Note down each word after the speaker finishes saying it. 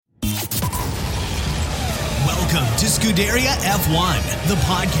Welcome to Scuderia F1, the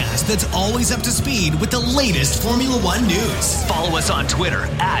podcast that's always up to speed with the latest Formula One news. Follow us on Twitter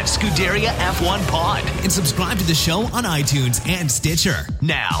at Scuderia F1 Pod and subscribe to the show on iTunes and Stitcher.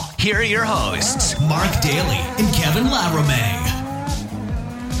 Now, here are your hosts, Mark Daly and Kevin Laramie.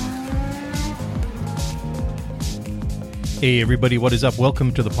 Hey everybody, what is up?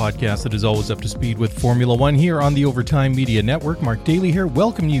 Welcome to the podcast that is always up to speed with Formula One here on the Overtime Media Network. Mark Daly here,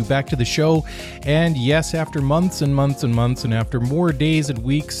 welcome you back to the show. And yes, after months and months and months and after more days and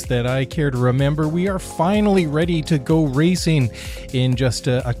weeks that I care to remember, we are finally ready to go racing in just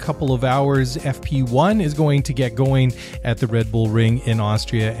a couple of hours. FP1 is going to get going at the Red Bull Ring in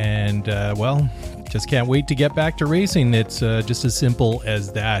Austria, and just can't wait to get back to racing. It's just as simple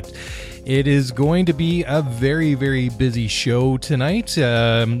as that. It is going to be a very, very busy show tonight.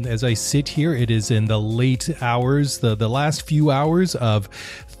 As I sit here, it is in the late hours, the last few hours of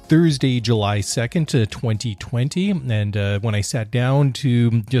Thursday, July 2nd, 2020. And when I sat down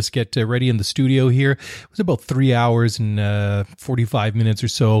to just get ready in the studio here, it was about 3 hours and 45 minutes or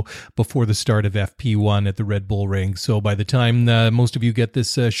so before the start of FP1 at the Red Bull Ring. So by the time most of you get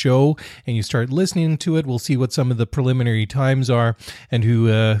this show and you start listening to it, we'll see what some of the preliminary times are and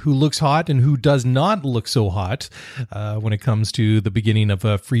who looks hot and who does not look so hot when it comes to the beginning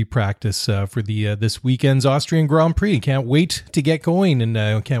of free practice for the this weekend's Austrian Grand Prix. Can't wait to get going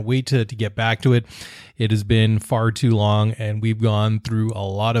and can't wait to get back to it. It has been far too long, and we've gone through a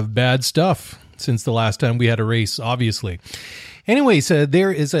lot of bad stuff since the last time we had a race, obviously. Anyways,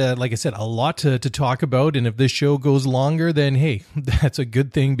 there is, like I said, a lot to talk about, and if this show goes longer, then hey, that's a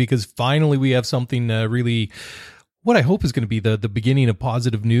good thing, because finally we have something really... What I hope is going to be the beginning of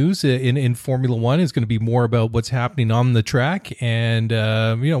positive news in Formula One is going to be more about what's happening on the track. And,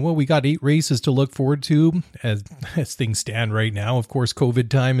 we got 8 races to look forward to as things stand right now. Of course, COVID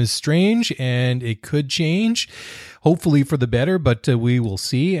time is strange and it could change, hopefully for the better, but we will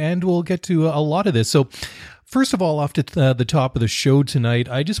see. And we'll get to a lot of this. So first of all, off to the top of the show tonight,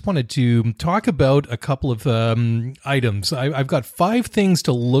 I just wanted to talk about a couple of items. I've got 5 things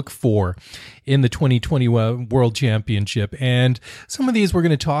to look for in the 2020 World Championship, and some of these we're going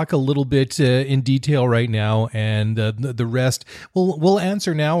to talk a little bit in detail right now, and the rest we'll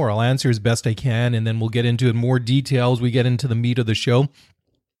answer now, or I'll answer as best I can, and then we'll get into more detail as we get into the meat of the show.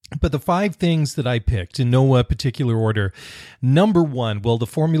 But the 5 things that I picked in no particular order. Number 1, will the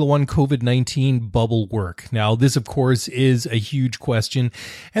Formula One COVID-19 bubble work? Now, this, of course, is a huge question,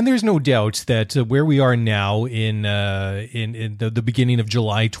 and there's no doubt that where we are now in the beginning of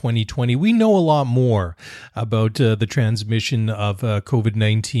July 2020, we know a lot more about the transmission of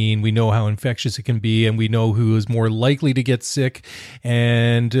COVID-19. We know how infectious it can be, and we know who is more likely to get sick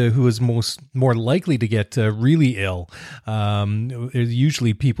and who is more likely to get really ill.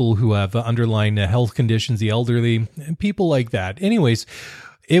 Usually people who have underlying health conditions, the elderly, people like that. Anyways,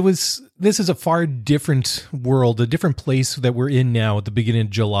 this is a far different world, a different place that we're in now at the beginning of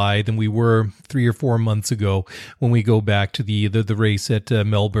July than we were 3 or 4 months ago when we go back to the race at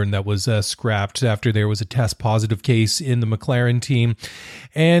Melbourne that was scrapped after there was a test positive case in the McLaren team.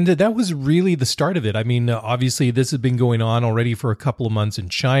 And that was really the start of it. I mean, obviously this has been going on already for a couple of months in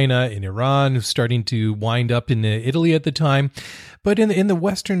China, in Iran, starting to wind up in Italy at the time. But in the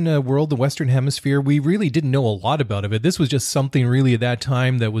Western world, the Western Hemisphere, we really didn't know a lot about it. This was just something really at that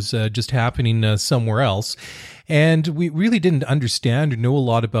time that was just happening somewhere else. And we really didn't understand or know a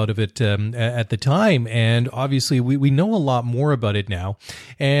lot about it at the time. And obviously, we know a lot more about it now.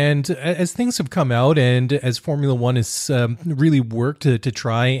 And as things have come out and as Formula One has really worked to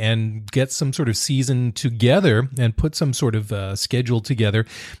try and get some sort of season together and put some sort of schedule together,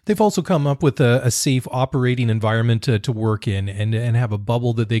 they've also come up with a safe operating environment to work in and have a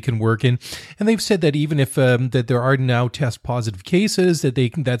bubble that they can work in. And they've said that even if that there are now test positive cases,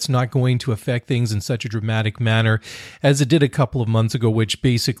 that's not going to affect things in such a dramatic manner as it did a couple of months ago, which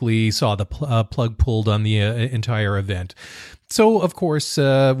basically saw the plug pulled on the entire event. So, of course,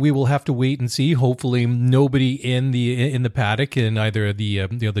 we will have to wait and see. Hopefully, nobody in the paddock, and either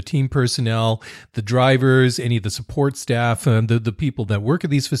the team personnel, the drivers, any of the support staff, the people that work at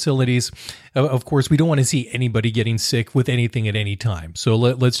these facilities. Of course, we don't want to see anybody getting sick with anything at any time. So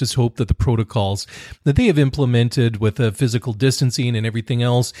let's just hope that the protocols that they have implemented with physical distancing and everything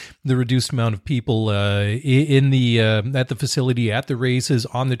else, the reduced amount of people in the at the facility, at the races,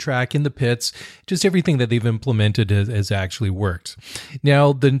 on the track, in the pits, just everything that they've implemented has actually worked.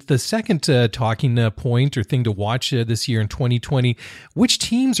 Now, the second talking point or thing to watch this year in 2020, which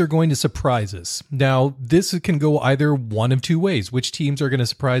teams are going to surprise us? Now, this can go either one of two ways. Which teams are going to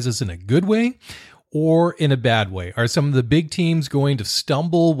surprise us in a good way, or in a bad way? Are some of the big teams going to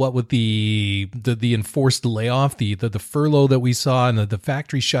stumble? What with the enforced layoff, the furlough that we saw, and the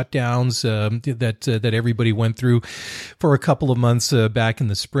factory shutdowns that everybody went through for a couple of months back in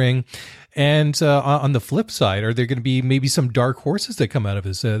the spring? And on the flip side, are there going to be maybe some dark horses that come out of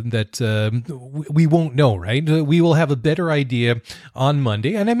this that we won't know, right? We will have a better idea on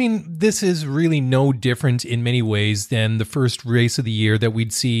Monday. And I mean, this is really no different in many ways than the first race of the year that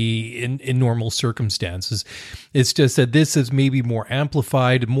we'd see in normal circumstances. It's just that this is maybe more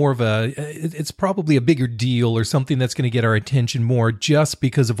amplified, more of it's probably a bigger deal or something that's going to get our attention more just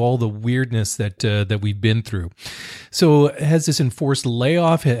because of all the weirdness that we've been through. So has this enforced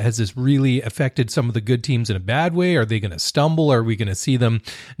layoff, has this really affected some of the good teams in a bad way? Are they going to stumble? Are we going to see them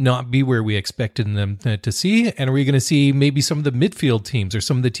not be where we expected them to see? And are we going to see maybe some of the midfield teams or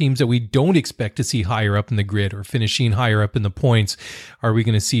some of the teams that we don't expect to see higher up in the grid or finishing higher up in the points? Are we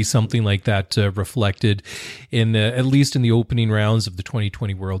going to see something like that reflected in at least in the opening rounds of the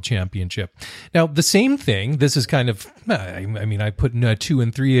 2020 World Championship? Now, the same thing, this is kind of, I mean, I put in 2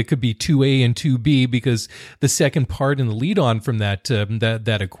 and 3, it could be 2A and 2B, because the second part in the lead on from that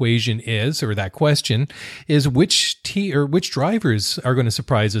equation or that question is which drivers are going to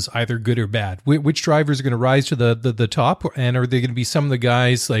surprise us, either good or bad. Which drivers are going to rise to the top, and are they going to be some of the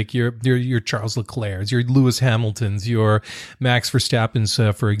guys like your Charles Leclerc's, your Lewis Hamilton's, your Max Verstappen's,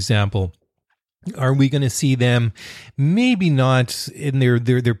 for example? Are we going to see them maybe not in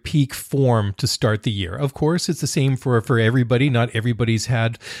their peak form to start the year? Of course, it's the same for everybody. Not everybody's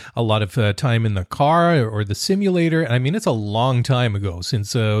had a lot of time in the car or the simulator. And I mean, it's a long time ago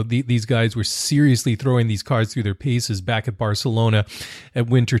since these guys were seriously throwing these cars through their paces back at Barcelona at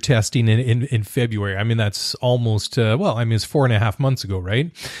winter testing in February. I mean, that's almost, it's 4.5 months ago,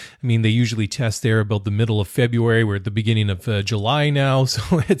 right? I mean, they usually test there about the middle of February. We're at the beginning of July now.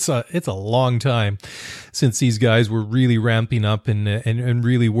 So it's a long time since these guys were really ramping up and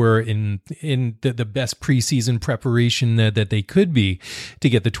really were in the best preseason preparation that they could be to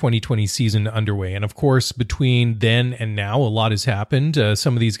get the 2020 season underway. And of course, between then and now, a lot has happened.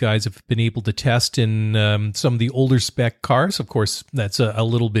 Some of these guys have been able to test in some of the older spec cars. Of course, that's a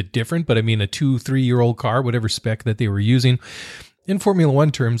little bit different, but I mean, a 2-3-year-old car, whatever spec that they were using. In Formula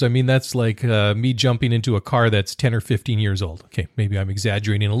One terms, I mean, that's like me jumping into a car that's 10 or 15 years old. Okay, maybe I'm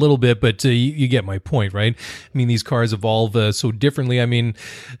exaggerating a little bit, but you get my point, right? I mean, these cars evolve so differently. I mean,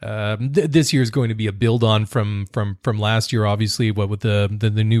 this year is going to be a build on from last year, obviously, what with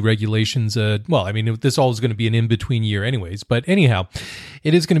the new regulations. This all is going to be an in-between year anyways. But anyhow,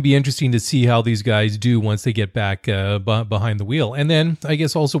 it is going to be interesting to see how these guys do once they get back behind the wheel. And then I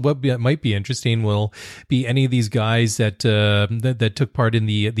guess also what might be interesting will be any of these guys that took part in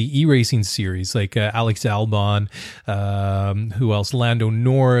the e-racing series, like Alex Albon, who else? Lando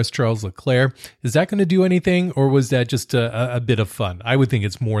Norris, Charles Leclerc. Is that going to do anything, or was that just a bit of fun? I would think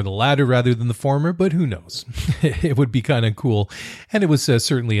it's more the latter rather than the former, but who knows? It would be kind of cool, and it was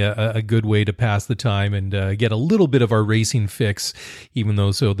certainly a good way to pass the time and get a little bit of our racing fix, even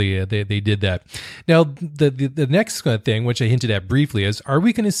though they did that. Now, the next thing, which I hinted at briefly, is are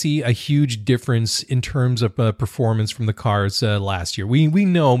we going to see a huge difference in terms of performance from the cars last year? We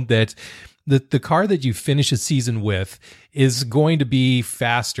know that the car that you finish a season with is going to be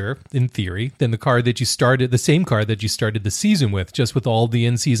faster, in theory, than the same car that you started the season with, just with all the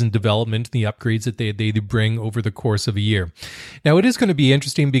in-season development and the upgrades that they bring over the course of a year. Now, it is going to be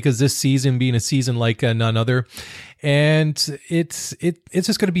interesting because this season being a season like none other, and it's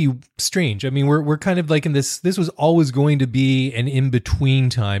just going to be strange. I mean, we're kind of like in this was always going to be an in-between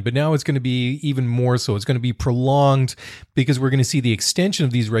time, but now it's going to be even more so. It's going to be prolonged because we're going to see the extension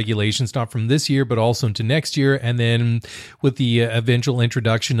of these regulations, not from this year, but also into next year, and then with the eventual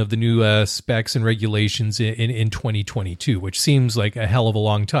introduction of the new specs and regulations in 2022, which seems like a hell of a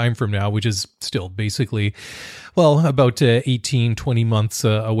long time from now, which is still basically, about 18, 20 months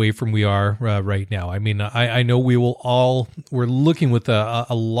away from we are right now. I mean, I know we're looking with a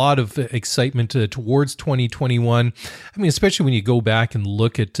lot of excitement towards 2021. I mean, especially when you go back and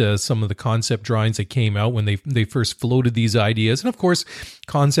look at some of the concept drawings that came out when they first floated these ideas. And of course,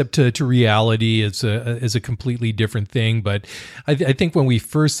 concept to reality is a completely different thing. But I think when we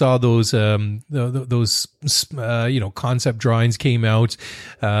first saw those concept drawings came out,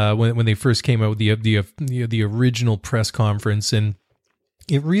 when they first came out with the original press conference, and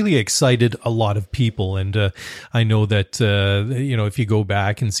it really excited a lot of people. And I know that if you go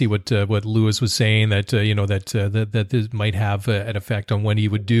back and see what Lewis was saying, that that this might have an effect on what he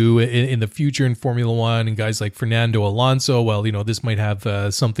would do in the future in Formula One, and guys like Fernando Alonso. This might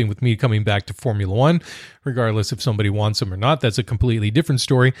have something with me coming back to Formula One. regardless if somebody wants them or not. That's a completely different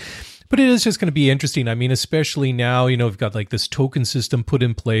story. But it is just going to be interesting. I mean, especially now, we've got like this token system put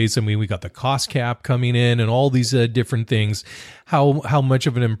in place. I mean, we got the cost cap coming in and all these different things. How much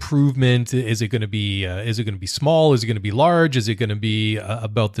of an improvement is it going to be? Is it going to be small? Is it going to be large? Is it going to be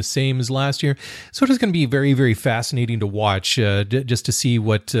about the same as last year? So it is going to be very, very fascinating to watch, just to see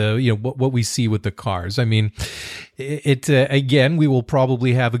what what we see with the cars. I mean, again, we will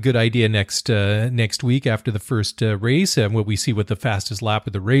probably have a good idea next week after the first race, and what we see what the fastest lap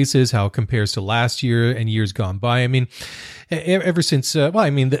of the race is, how it compares to last year and years gone by. I mean, ever since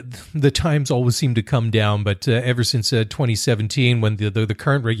the times always seem to come down, but ever since 2017, when the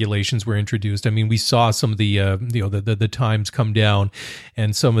current regulations were introduced, I mean, we saw some of the times come down,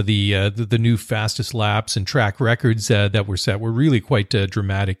 and some of the new fastest laps and track records that were set were really quite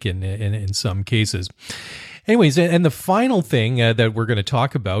dramatic in some cases. Anyways, and the final thing that we're going to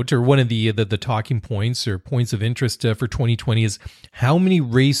talk about, or one of the talking points or points of interest for 2020, is how many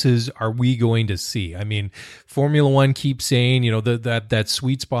races are we going to see? I mean, Formula One keeps saying, that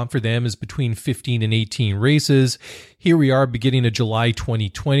sweet spot for them is between 15 and 18 races. Here we are, beginning of July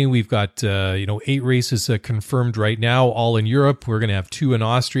 2020. We've got 8 races confirmed right now, all in Europe. We're going to have 2 in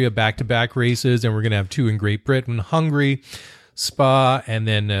Austria, back-to-back races, and we're going to have 2 in Great Britain, Hungary, Spa, and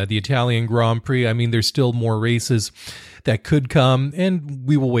then the Italian Grand Prix. I mean, there's still more races that could come, and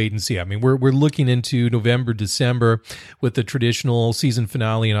we will wait and see. I mean, we're looking into November, December with the traditional season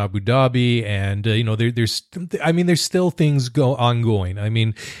finale in Abu Dhabi, and there's still things ongoing. I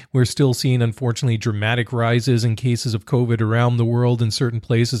mean, we're still seeing, unfortunately, dramatic rises in cases of COVID around the world in certain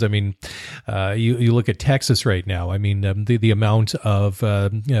places. I mean, you look at Texas right now. I mean, the amount of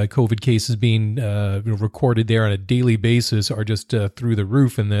COVID cases being recorded there on a daily basis are just through the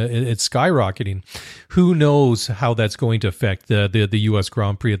roof, and it's skyrocketing. Who knows how that's going to affect the U.S.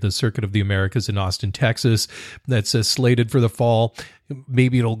 Grand Prix at the Circuit of the Americas in Austin, Texas. That's slated for the fall.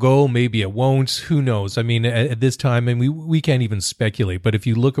 Maybe it'll go, maybe it won't. Who knows? I mean, at this time, and we can't even speculate. But if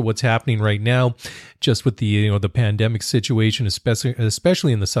you look at what's happening right now, just with the pandemic situation,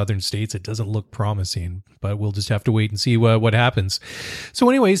 especially in the southern states, it doesn't look promising. But we'll just have to wait and see what happens. So,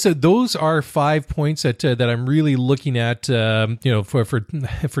 anyways, those are 5 points that I'm really looking at,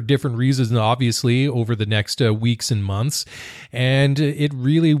 for different reasons, obviously, over the next weeks and months. And it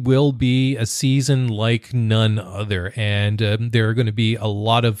really will be a season like none other. And there are going to be a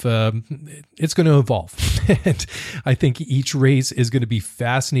lot of it's going to evolve. And I think each race is going to be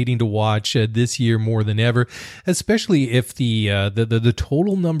fascinating to watch this year more than ever, especially if the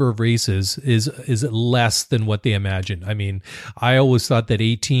total number of races is less than what they imagined. I mean, I always thought that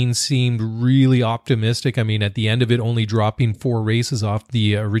 18 seemed really optimistic. I mean, at the end of it, only dropping 4 races off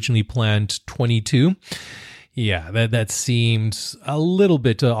the originally planned 22. Yeah, that seems a little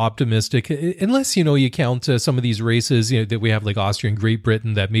bit optimistic, unless, you count some of these races that we have, like Austria and Great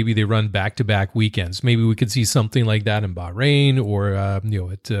Britain, that maybe they run back-to-back weekends. Maybe we could see something like that in Bahrain or, at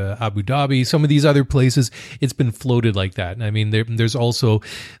Abu Dhabi. Some of these other places, it's been floated like that. And I mean, there's also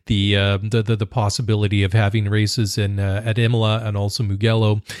the possibility of having races at Imola and also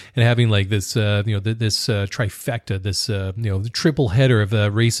Mugello, and having like this, this trifecta, this, triple header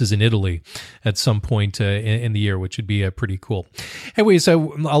of races in Italy at some point in the year, which would be pretty cool. Anyways, a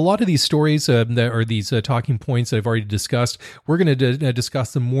lot of these stories that are these talking points that I've already discussed, we're going to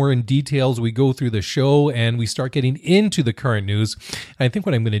discuss them more in detail as we go through the show and we start getting into the current news. And I think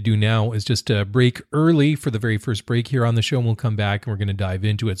what I'm going to do now is just break early for the very first break here on the show, and we'll come back and we're going to dive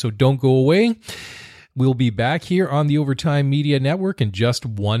into it. So don't go away. We'll be back here on the Overtime Media Network in just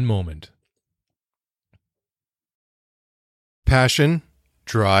one moment. Passion,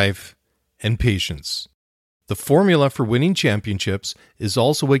 drive, and patience. The formula for winning championships is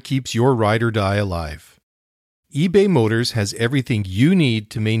also what keeps your ride or die alive. eBay Motors has everything you need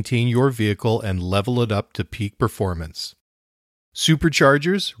to maintain your vehicle and level it up to peak performance.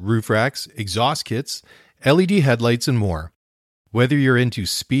 Superchargers, roof racks, exhaust kits, LED headlights, and more. Whether you're into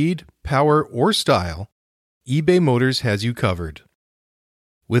speed, power, or style, eBay Motors has you covered.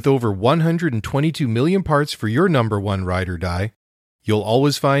 With over 122 million parts for your number one ride or die, you'll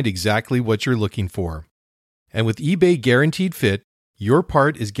always find exactly what you're looking for. And with eBay Guaranteed Fit, your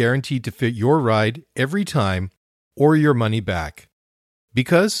part is guaranteed to fit your ride every time or your money back.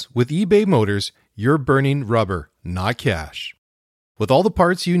 Because with eBay Motors, you're burning rubber, not cash. With all the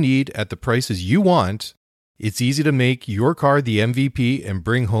parts you need at the prices you want, it's easy to make your car the MVP and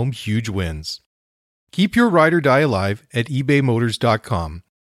bring home huge wins. Keep your ride or die alive at ebaymotors.com.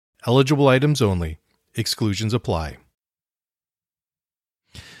 Eligible items only. Exclusions apply.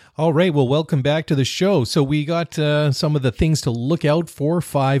 All right, well, welcome back to the show. So we got some of the things to look out for,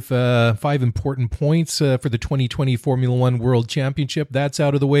 five important points for the 2020 Formula One World Championship. That's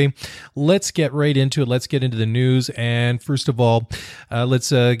out of the way. Let's get right into it. Let's get into the news. And first of all, let's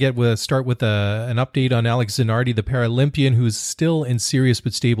start with an update on Alex Zanardi, the Paralympian, who is still in serious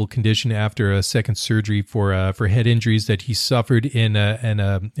but stable condition after a second surgery for head injuries that he suffered in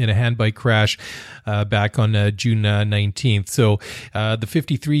a handbike crash back on June 19th. So the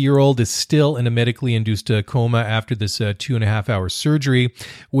 53-year-old is still in a medically induced coma after this 2.5-hour surgery,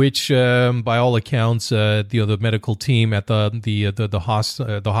 which, by all accounts, the medical team at the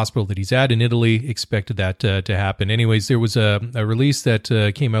hospital that he's at in Italy expected that to happen. Anyways, there was a release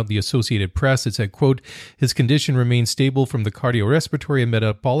that came out in the Associated Press that said, quote, "His condition remains stable from the cardiorespiratory and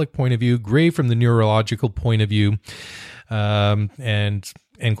metabolic point of view, grave from the neurological point of view," and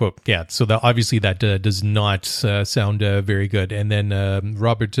end quote. Yeah, so obviously that does not sound very good. And then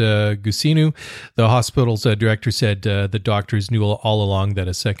Robert Gusinu, the hospital's director, said the doctors knew all along that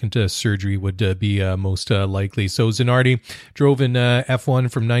a second surgery would be most likely. So Zanardi drove in F1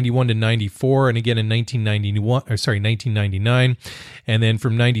 from 91 to 94, and again in 1999. And then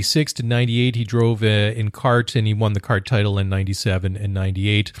from 96 to 98, he drove in kart, and he won the kart title in 97 and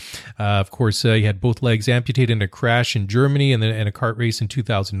 98. Of course, he had both legs amputated in a crash in Germany and a kart race in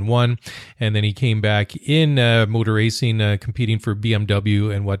 2001, and then he came back in motor racing, competing for BMW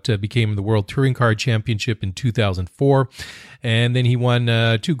and what became the World Touring Car Championship in 2004. And then he won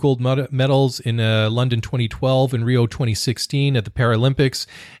 2 gold medals in London 2012 and Rio 2016 at the Paralympics,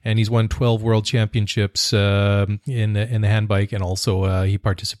 and he's won 12 World Championships in the handbike, and also he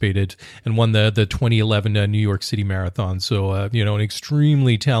participated and won the 2011 New York City Marathon. So an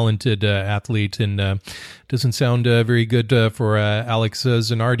extremely talented athlete, and doesn't sound very good for Alex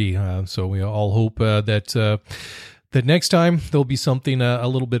Zanardi. So we all hope that next time there'll be something a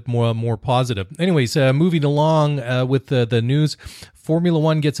little bit more positive. Anyways, moving along with the news. Formula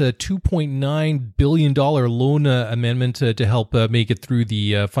One gets a $2.9 billion loan amendment to help make it through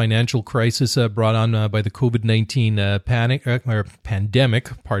the financial crisis brought on by the COVID-19 pandemic.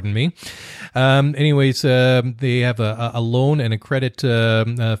 Pardon me. Anyways, they have a loan and a credit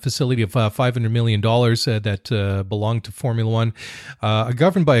facility of $500 million that belong to Formula One,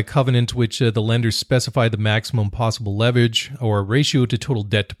 governed by a covenant which the lenders specify the maximum possible leverage or ratio to total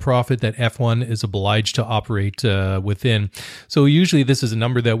debt to profit that F1 is obliged to operate within. So usually this is a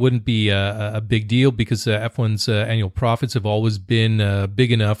number that wouldn't be a big deal because F1's annual profits have always been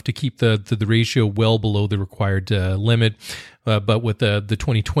big enough to keep the ratio well below the required limit. But with the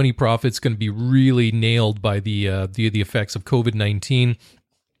 2020 profits going to be really nailed by the effects of COVID-19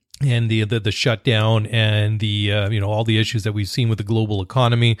 and the shutdown and the all the issues that we've seen with the global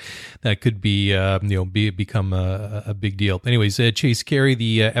economy, that could be become a big deal. Anyways, Chase Carey,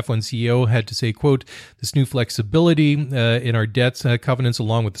 the F1 CEO, had to say, quote, "This new flexibility in our debts covenants,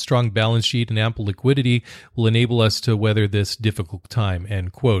 along with a strong balance sheet and ample liquidity, will enable us to weather this difficult time,"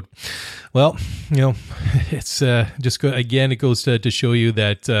 end quote. Well, it's just again, it goes to show you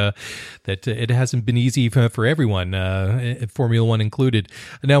that it hasn't been easy for everyone, Formula One included.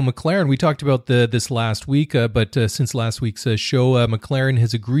 Now, McLaren, we talked about this last week, but since last week's show, McLaren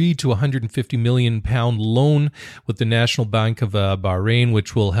has agreed to a £150 million loan with the National Bank of Bahrain,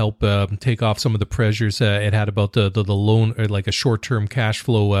 which will help take off some of the pressures it had about the loan, or like a short-term cash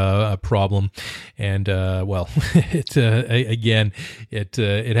flow problem. And it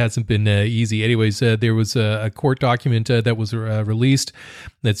hasn't been easy. Anyways, there was a court document that was released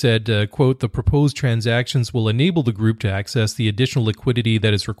that said, quote, "The proposed transactions will enable the group to access the additional liquidity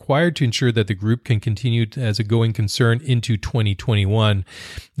that is required to ensure that the group can continue as a going concern into 2021.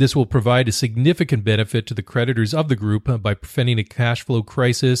 This will provide a significant benefit to the creditors of the group by preventing a cash flow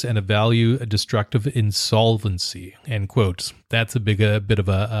crisis and a value-destructive insolvency," end quote. That's a bit of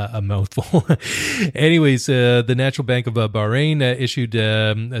a mouthful. Anyways, the National Bank of Bahrain issued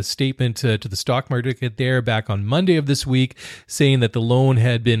a statement to the stock market there back on Monday of this week, saying that the loan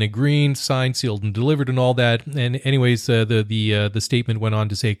had been agreed, signed, sealed, and delivered, and all that. And anyways, the statement went on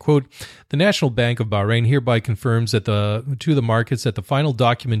to say, quote, "The National Bank of Bahrain hereby confirms that to the markets that the final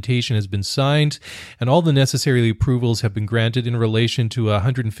documentation has been signed and all the necessary approvals have been granted in relation to a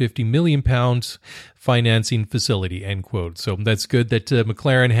 £150 million financing facility," end quote. So that's good that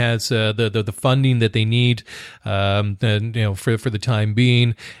McLaren has the funding that they need, for the time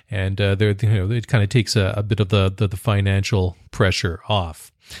being, and it kind of takes a bit of the financial pressure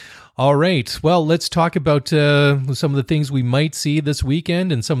off. All right. Well, let's talk about some of the things we might see this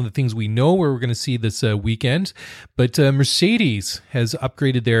weekend and some of the things we know we're going to see this weekend. But Mercedes has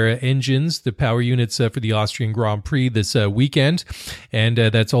upgraded their engines, the power units for the Austrian Grand Prix this weekend. And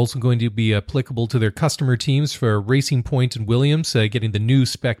that's also going to be applicable to their customer teams for Racing Point and Williams, getting the new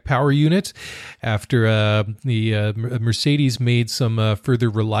spec power unit after the Mercedes made some further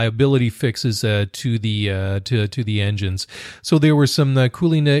reliability fixes to the engines. So there were some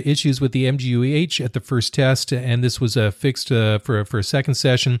cooling issues with the MGU-H at the first test, and this was fixed for a second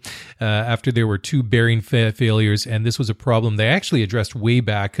session after there were two bearing failures, and this was a problem they actually addressed way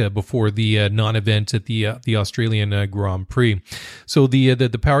back before the non-event at the Australian Grand Prix. So the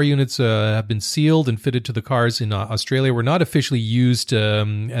power units have been sealed and fitted to the cars in Australia. Were not officially used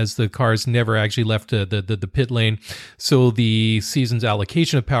as the cars never actually left the pit lane. So the season's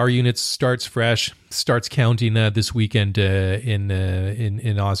allocation of power units starts fresh, starts counting this weekend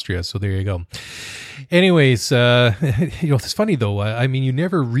in Austria. So there you go. Anyways, it's funny though. I mean, you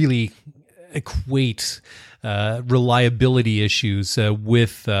never really equate reliability issues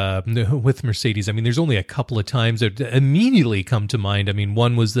with Mercedes. I mean, there's only a couple of times that immediately come to mind. I mean,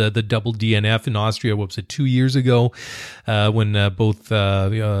 one was the double DNF in Austria. What was it, 2 years ago, when both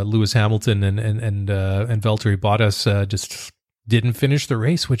Lewis Hamilton and Valtteri Bottas just didn't finish the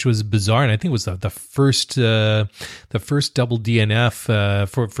race, which was bizarre. And I think it was the first double DNF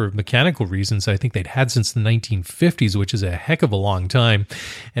for mechanical reasons I think they'd had since the 1950s, which is a heck of a long time.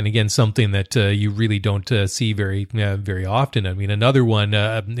 And again, something that you really don't see very often. I mean, another one,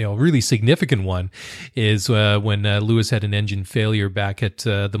 really significant one, is when Lewis had an engine failure back at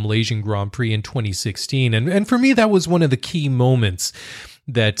the Malaysian Grand Prix in 2016. And for me, that was one of the key moments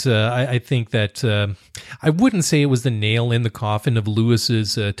that I think that I wouldn't say it was the nail in the coffin of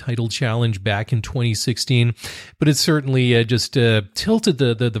Lewis's title challenge back in 2016, but it certainly just tilted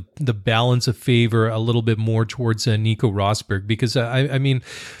the balance of favor a little bit more towards Nico Rosberg, because I mean,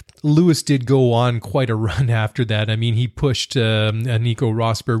 Lewis did go on quite a run after that. I mean, he pushed Nico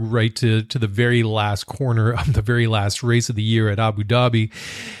Rosberg right to the very last corner of the very last race of the year at Abu Dhabi.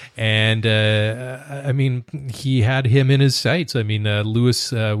 And I mean, he had him in his sights. I mean,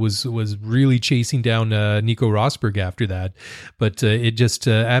 Lewis was really chasing down Nico Rosberg after that, but it just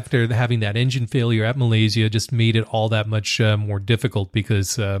after having that engine failure at Malaysia just made it all that much more difficult,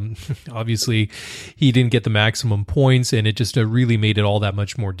 because obviously he didn't get the maximum points, and it just really made it all that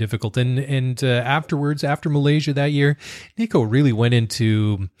much more difficult. And afterwards, after Malaysia that year, Nico really went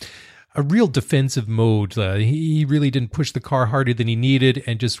into a real defensive mode. He really didn't push the car harder than he needed,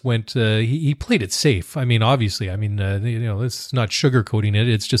 and just went. He played it safe. I mean, obviously, it's not sugarcoating it.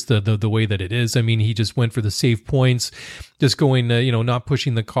 It's just the way that it is. I mean, he just went for the safe points, just going, not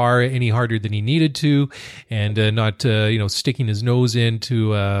pushing the car any harder than he needed to, and not sticking his nose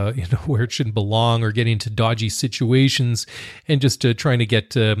into where it shouldn't belong, or getting into dodgy situations, and just trying to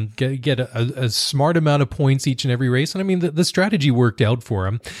get a smart amount of points each and every race. And I mean, the strategy worked out for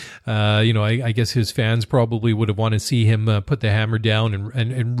him. I guess his fans probably would have wanted to see him put the hammer down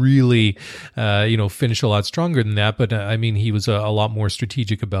and really, finish a lot stronger than that. But I mean, he was a lot more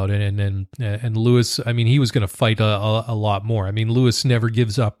strategic about it. And Lewis, I mean, he was going to fight a lot more. I mean, Lewis never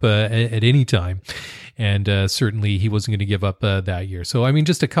gives up at any time. And certainly he wasn't going to give up that year. So, I mean,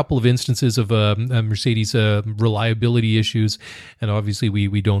 just a couple of instances of Mercedes reliability issues. And obviously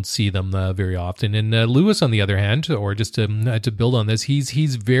we don't see them very often. And Lewis, on the other hand, or just to build on this,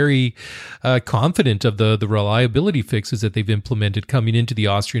 he's very confident of the reliability fixes that they've implemented coming into the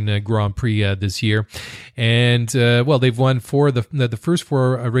Austrian Grand Prix this year. And, they've won the first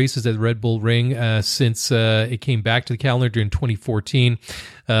four races at Red Bull Ring since it came back to the calendar in 2014.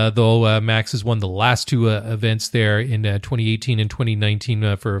 Though Max has won the last two events there in 2018 and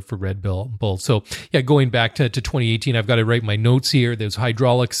 2019 for Red Bull. So, yeah, going back to 2018, I've got to write my notes here. There's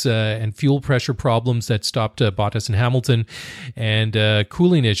hydraulics and fuel pressure problems that stopped Bottas and Hamilton, and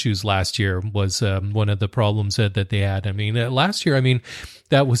cooling issues last year was one of the problems that they had. I mean, last year,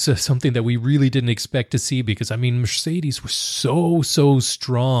 that was something that we really didn't expect to see, because, I mean, Mercedes was so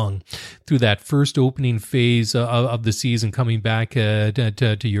strong through that first opening phase of the season coming back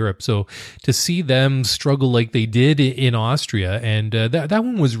to Europe. So to see them struggle like they did in Austria, and that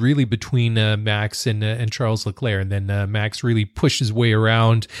one was really between Max and Charles Leclerc, and then Max really pushed his way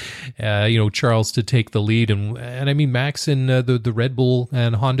around, Charles to take the lead. And I mean, Max and the Red Bull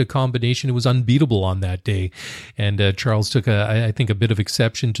and Honda combination, it was unbeatable on that day. And Charles took I think a bit of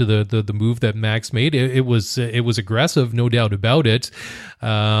exception to the move that Max made. It was aggressive, no doubt about it.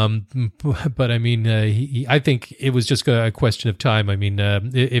 But I mean, I think it was just a question of time. I mean,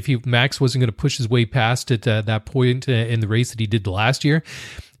 if Max wasn't going to push his way past it at that point in the race that he did last year,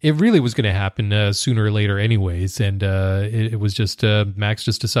 it really was going to happen sooner or later anyways. And it was just Max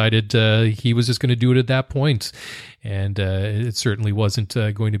just decided he was just going to do it at that point. And it certainly wasn't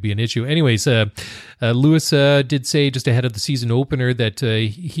going to be an issue. Anyways, Lewis did say just ahead of the season opener that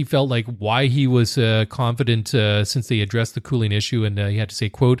he felt like why he was confident since they addressed the cooling issue. And he had to say,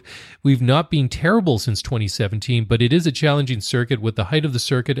 quote, "We've not been terrible since 2017, but it is a challenging circuit with the height of the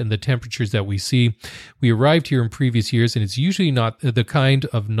circuit and the temperatures that we see. We arrived here in previous years, and it's usually not the kind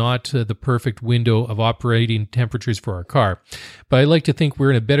of the perfect window of operating temperatures for our car. But I like to think we're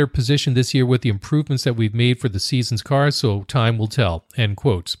in a better position this year with the improvements that we've made for the season's car, so time will tell," end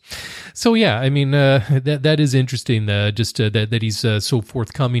quotes. So yeah, I mean, that is interesting, that he's so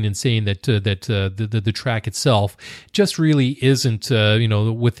forthcoming in saying that the track itself just really isn't,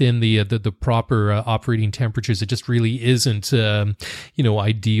 within the proper operating temperatures. It just really isn't,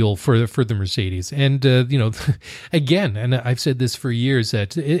 ideal for the Mercedes. And, again, and I've said this for years,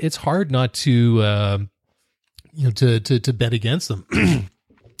 that it's hard not to, to bet against them.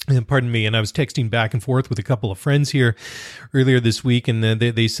 And pardon me. And I was texting back and forth with a couple of friends here earlier this week, and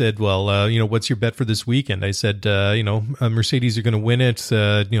they said, well, what's your bet for this weekend? I said, Mercedes are going to win it.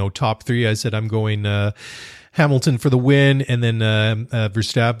 Top three. I said, I'm going, Hamilton for the win, and then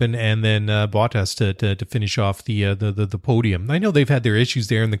Verstappen, and then Bottas to finish off the podium. I know they've had their issues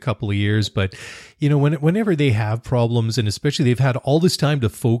there in the couple of years, but whenever they have problems, and especially they've had all this time to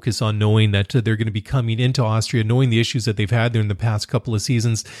focus on knowing that they're going to be coming into Austria, knowing the issues that they've had there in the past couple of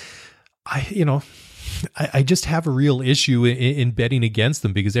seasons, I just have a real issue in betting against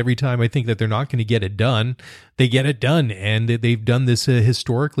them, because every time I think that they're not going to get it done, they get it done. And they've done this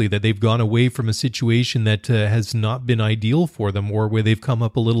historically, that they've gone away from a situation that has not been ideal for them, or where they've come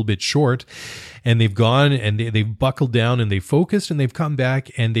up a little bit short, and they've gone and they've buckled down and they've focused and they've come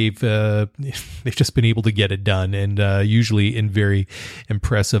back and they've just been able to get it done, and usually in very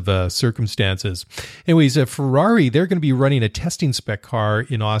impressive circumstances. Anyways, Ferrari, they're going to be running a testing spec car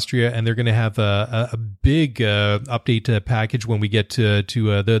in Austria, and they're going to have a big update package when we get to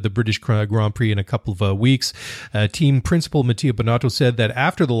the British Grand Prix in a couple of weeks. Team principal Mattia Binotto said that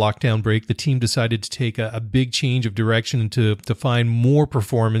after the lockdown break, the team decided to take a big change of direction to find more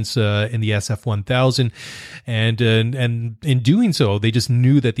performance in the SF1000, and in doing so, they just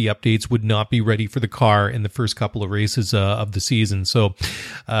knew that the updates would not be ready for the car in the first couple of races of the season. So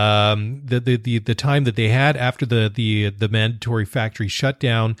the time that they had after the mandatory factory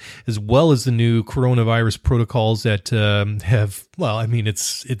shutdown, as well as the new coronavirus protocols that have, well, I mean,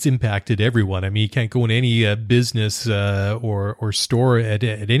 it's impacted everyone. I mean, you can't go in any business or store at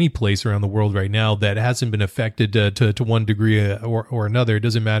any place around the world right now that hasn't been affected to one degree or another. It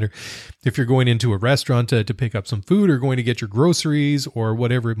doesn't matter if you're going into a restaurant to pick up some food, or going to get your groceries, or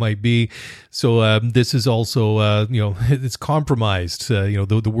whatever it might be. So this is also, it's compromised.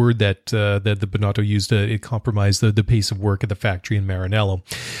 The word that the Binotto used, it compromised the pace of work at the factory in Maranello.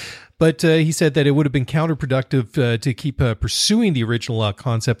 But he said that it would have been counterproductive to keep pursuing the original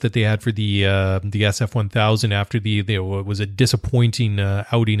concept that they had for the SF1000 after it was a disappointing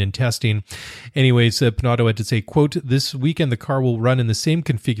outing in testing. Anyways, Binotto had to say, quote, "This weekend the car will run in the same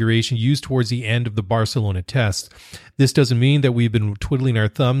configuration used towards the end of the Barcelona test. This doesn't mean that we've been twiddling our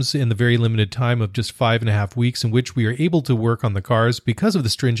thumbs in the very limited time of just 5.5 weeks in which we are able to work on the cars because of the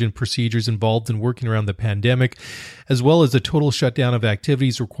stringent procedures involved in working around the pandemic, as well as the total shutdown of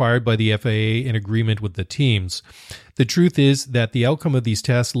activities required by the FIA in agreement with the teams. The truth is that the outcome of these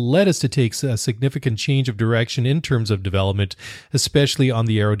tests led us to take a significant change of direction in terms of development, especially on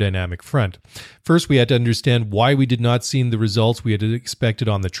the aerodynamic front. First, we had to understand why we did not see the results we had expected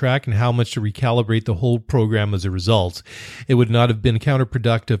on the track, and how much to recalibrate the whole program as a result. It would not have been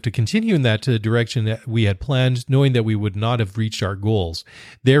counterproductive to continue in that direction that we had planned, knowing that we would not have reached our goals.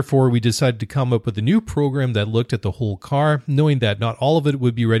 Therefore, we decided to come up with a new program that looked at the whole car, knowing that not all of it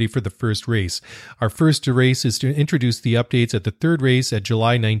would be ready for the first race. Our first race is to introduce the updates at the third race at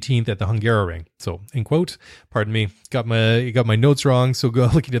July 19th at the Hungaroring." So, in quote, pardon me, got my notes wrong, so go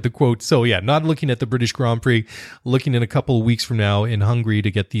looking at the quote. So yeah, not looking at the British Grand Prix, looking in a couple of weeks from now in Hungary to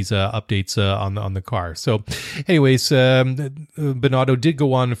get these updates on the car. So anyways, Binotto did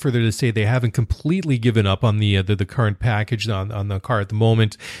go on further to say they haven't completely given up on the current package on the car at the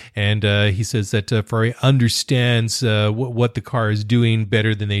moment, and he says that Ferrari understands what the car is doing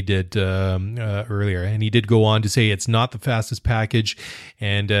better than they did earlier. And he did go on to say say it's not the fastest package,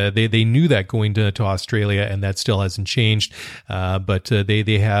 and they knew that going to Australia, and that still hasn't changed. But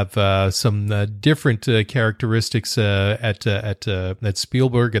they have some different characteristics at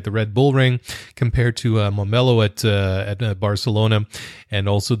Spielberg at the Red Bull Ring compared to Momelo at Barcelona, and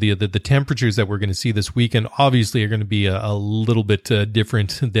also the temperatures that we're going to see this weekend obviously are going to be a little bit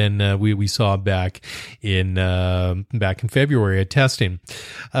different than we saw back in February at testing.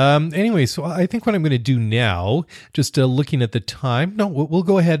 Anyway, so I think what I'm going to do now, just looking at the time, no, we'll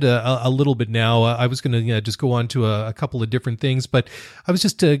go ahead a little bit now. I was going to just go on to a couple of different things, but I was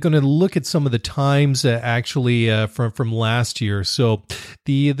just going to look at some of the times actually from last year. So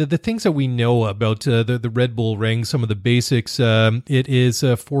the things that we know about the Red Bull Ring, some of the basics, it is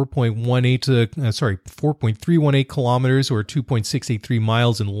 4.318 kilometers or 2.683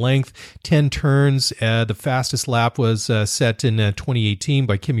 miles in length, 10 turns. The fastest lap was set in 2018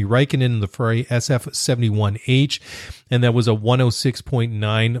 by Kimi Räikkönen in the Ferrari SF71H, and that was a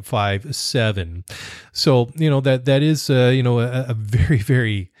 106.957. So, that is, a very,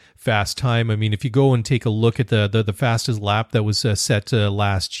 very fast time. I mean, if you go and take a look at the fastest lap that was set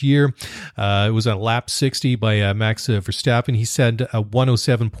last year, it was on lap 60 by Max Verstappen. He said a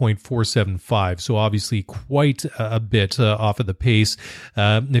 107.475. So obviously quite a bit off of the pace.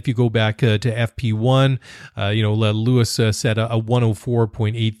 If you go back to FP1, Lewis said a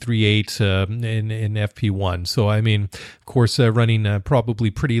 104.838 in FP1. So, I mean, of course, running probably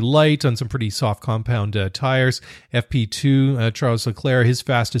pretty light on some pretty soft compound tires. FP2, Charles Leclerc, his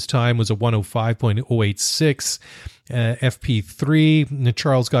fastest time was a 105.086. FP3,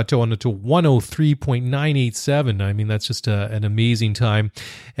 Charles got to 103.987. I mean, that's just an amazing time.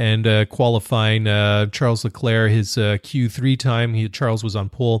 And qualifying, Charles Leclerc, his Q3 time, Charles was on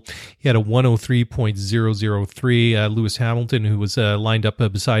pole. He had a 103.003. Lewis Hamilton, who was lined up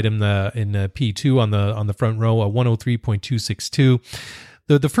beside him in P2 on the front row, a 103.262.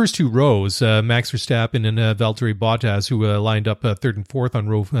 The first two rows, Max Verstappen and Valtteri Bottas, who lined up third and fourth on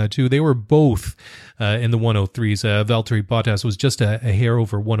row 2, they were both in the 103s. Valtteri Bottas was just a hair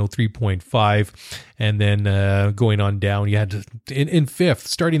over 103.5. And then going on down, you had in fifth,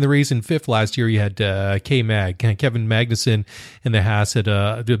 starting the race in fifth last year, you had Kevin Magnussen in the Haas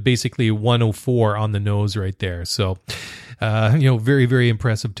at basically 104 on the nose right there. So, very, very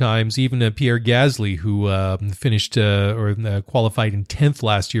impressive times. Even Pierre Gasly, who finished or qualified in 10th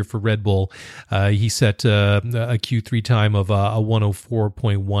last year for Red Bull, he set a Q3 time of a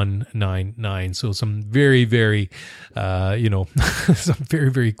 104.199. So some very, very, some very,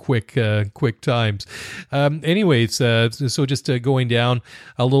 very quick times. Anyways, so just going down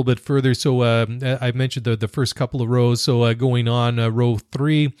a little bit further. So I mentioned the first couple of rows. So going on row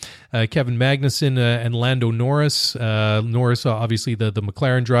 3, Kevin Magnussen and Lando Norris. Norris, obviously the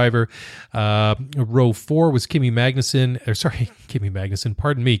McLaren driver. Row 4 was Kimi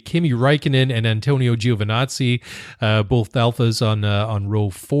Räikkönen and Antonio Giovinazzi, both Alphas on row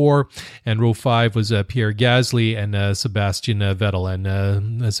 4. And row 5 was Pierre Gasly and Sebastian Vettel.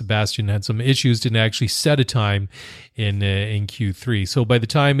 And Sebastian had some issues, didn't actually set a time in Q3. So by the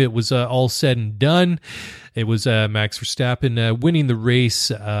time it was all said and done, it was Max Verstappen winning the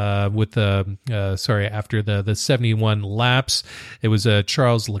race after the 71 laps. It was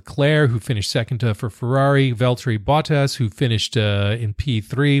Charles Leclerc who finished second for Ferrari, Valtteri Bottas who finished in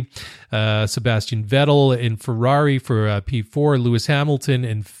P3, Sebastian Vettel in Ferrari for P4, Lewis Hamilton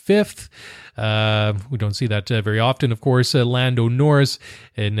in fifth. We don't see that very often, of course. Lando Norris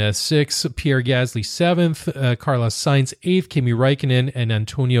in 6th, Pierre Gasly 7th, Carlos Sainz 8th, Kimi Räikkönen and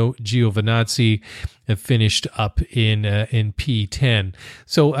Antonio Giovinazzi finished up in P10.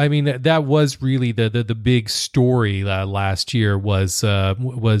 So I mean that was really the big story last year was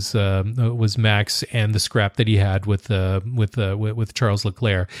Max and the scrap that he had with Charles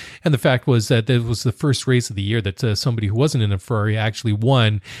Leclerc. And the fact was that it was the first race of the year that somebody who wasn't in a Ferrari actually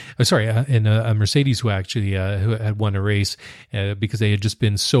won. In a Mercedes who actually who had won a race because they had just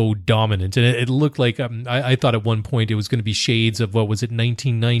been so dominant. And it looked like I thought at one point it was going to be shades of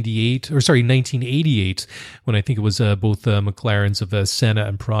 1988, when I think it was both McLarens of Senna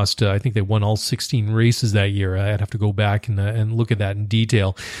and Prost. I think they won all 16 races that year. I'd have to go back and look at that in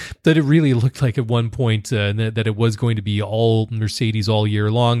detail. That it really looked like at one point that it was going to be all Mercedes all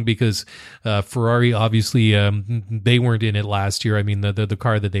year long, because Ferrari, obviously, they weren't in it last year. I mean, the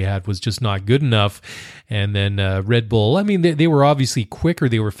car that they had was just not good enough. And then Red Bull, I mean, they were obviously quicker.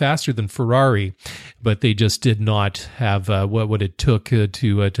 They were faster than Ferrari, but they just did not have what it took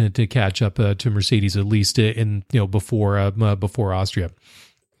to catch up to Mercedes, at least before Austria.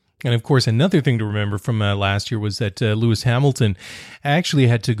 And of course, another thing to remember from last year was that Lewis Hamilton actually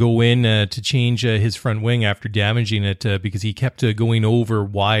had to go in to change his front wing after damaging it because he kept going over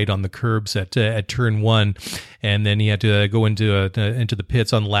wide on the curbs at turn 1, and then he had to go into the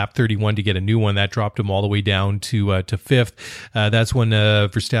pits on lap 31 to get a new one. That dropped him all the way down to fifth. That's when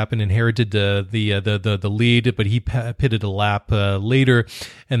Verstappen inherited the lead, but he pitted a lap later,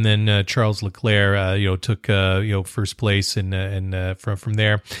 and then Charles Leclerc took first place and from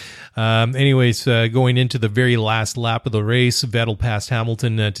there. Anyways, going into the very last lap of the race, Vettel passed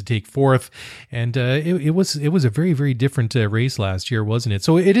Hamilton to take fourth, and it was a very, very different race last year, wasn't it?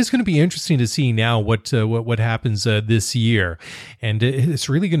 So it is going to be interesting to see now what happens this year, and it's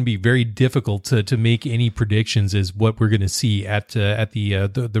really going to be very difficult to make any predictions as what we're going to see at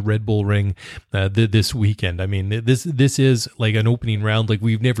the Red Bull Ring this weekend. I mean, this is like an opening round like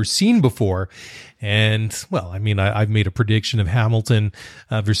we've never seen before. And well, I mean, I've made a prediction of Hamilton,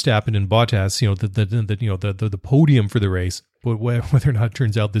 Verstappen, and Bottas, the podium for the race. But whether or not it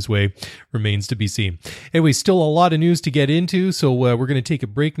turns out this way remains to be seen. Anyway, still a lot of news to get into, so we're going to take a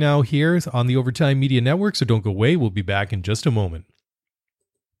break now here on the Overtime Media Network. So don't go away. We'll be back in just a moment.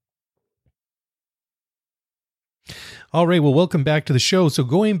 All right, well, welcome back to the show. So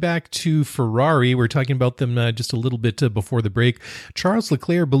going back to Ferrari, we're talking about them just a little bit before the break. Charles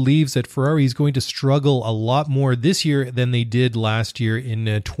Leclerc believes that Ferrari is going to struggle a lot more this year than they did last year in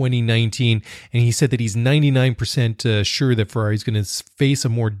 2019. And he said that he's 99% sure that Ferrari is going to face a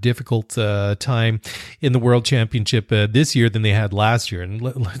more difficult time in the World Championship this year than they had last year. And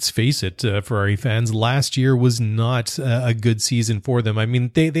let's face it, Ferrari fans, last year was not a good season for them. I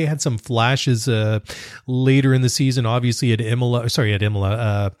mean, they had some flashes later in the season. Obviously, at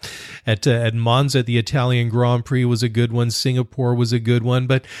Monza, the Italian Grand Prix was a good one. Singapore was a good one,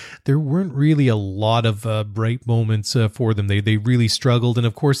 but there weren't really a lot of bright moments for them. They really struggled, and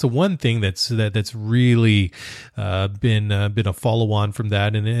of course, the one thing that's really been a follow on from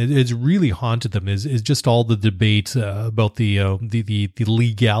that, and it's really haunted them is just all the debate about the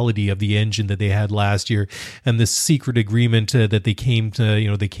legality of the engine that they had last year, and the secret agreement that they came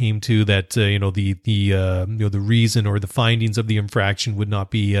to that the reason or the findings of the infraction would not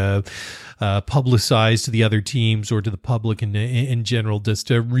be publicized to the other teams or to the public in general, just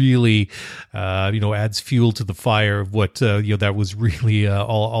really adds fuel to the fire of what that was really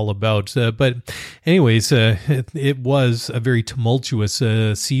all about. But anyways, it was a very tumultuous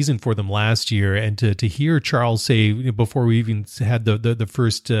season for them last year, and to hear Charles say before we even had the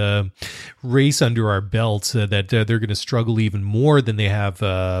first race under our belts that they're going to struggle even more than they have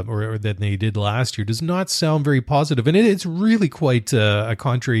or than they did last year does not sound very positive. And it's really quite a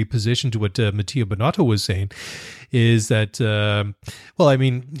contrary position to what Mattia Binotto was saying, is that,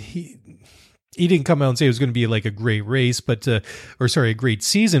 he didn't come out and say it was going to be like a great race, a great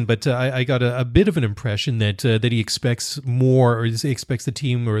season. But I got a bit of an impression that he expects more, or he expects the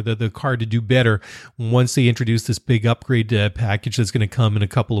team or the car to do better once they introduce this big upgrade package that's going to come in a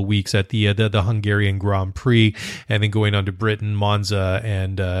couple of weeks at the Hungarian Grand Prix, and then going on to Britain, Monza,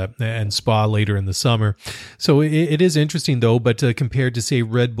 and Spa later in the summer. So it is interesting though. But compared to say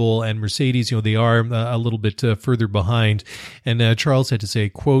Red Bull and Mercedes, they are a little bit further behind. And Charles had to say,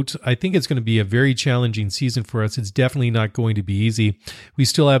 quote, "I think it's going to be a very challenging season for us. It's definitely not going to be easy. We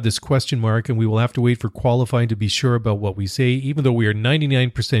still have this question mark, and we will have to wait for qualifying to be sure about what we say, even though we are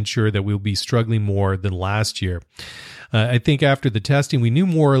 99% sure that we'll be struggling more than last year. I think after the testing, we knew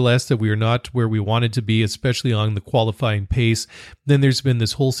more or less that we are not where we wanted to be, especially on the qualifying pace. Then there's been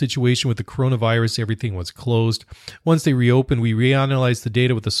this whole situation with the coronavirus. Everything was closed. Once they reopened, we reanalyzed the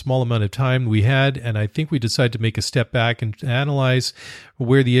data with a small amount of time we had, and I think we decided to make a step back and analyze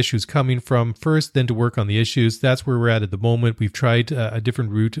where the issue is coming from first, then to work on the issues. That's where we're at the moment. We've tried a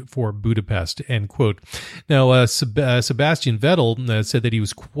different route for Budapest," end quote. Now, Sebastian Vettel said that he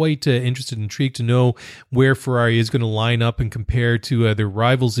was quite interested and intrigued to know where Ferrari is going to line up and compare to their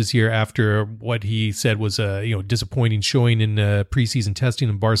rivals this year after what he said was a disappointing showing in preseason testing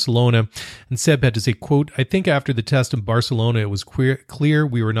in Barcelona. And Seb had to say, quote, "I think after the test in Barcelona, it was clear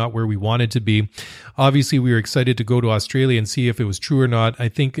we were not where we wanted to be. Obviously, we were excited to go to Australia and see if it was true or not. I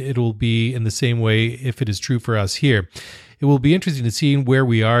think it will be in the same way if it is true for us here. It will be interesting to see where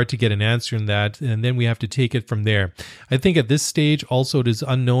we are to get an answer in that, and then we have to take it from there. I think at this stage, also, it is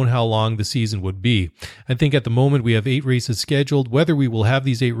unknown how long the season would be. I think at the moment we have 8 races scheduled. Whether we will have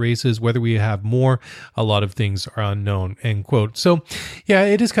these 8 races, whether we have more, a lot of things are unknown," end quote. So, yeah,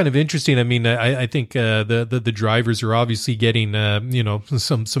 it is kind of interesting. I mean, I think the drivers are obviously getting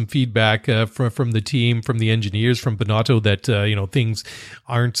some feedback from the team, from the engineers, from Binotto that things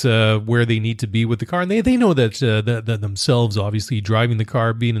aren't where they need to be with the car, and they know that themselves. themselves, obviously driving the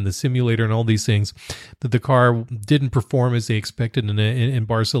car, being in the simulator and all these things, that the car didn't perform as they expected in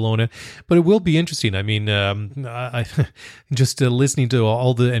Barcelona. But it will be interesting. I mean, I just listening to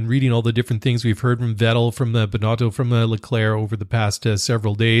and reading all the different things we've heard from Vettel, from Binotto, from Leclerc over the past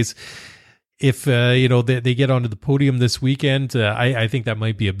several days. If they get onto the podium this weekend, I think that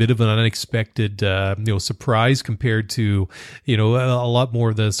might be a bit of an unexpected surprise compared to a lot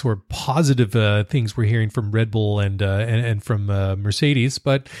more of the sort of positive things we're hearing from Red Bull and from Mercedes.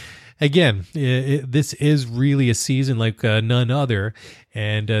 But again, this is really a season like none other.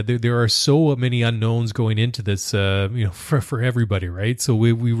 And there are so many unknowns going into this, for everybody, right? So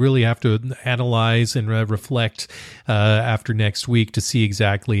we really have to analyze and reflect after next week to see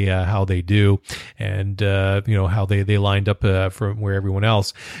exactly how they do and, how they lined up from where everyone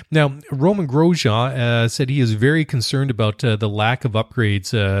else. Now, Romain Grosjean said he is very concerned about the lack of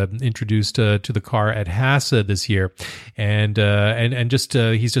upgrades introduced to the car at Haas this year. And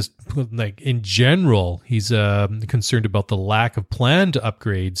he's just like in general, he's concerned about the lack of planned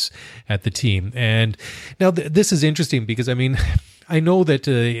upgrades at the team. And now this is interesting because, I mean, I know that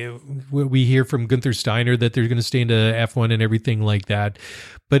we hear from Gunther Steiner that they're going to stay into F1 and everything like that,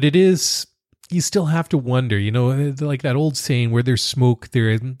 but you still have to wonder, like that old saying, where there's smoke,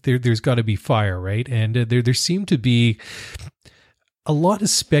 there's got to be fire, right? And there seem to be a lot of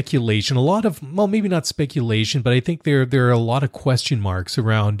speculation, maybe not speculation, but I think there are a lot of question marks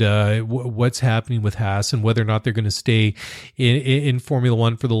around what's happening with Haas and whether or not they're going to stay in Formula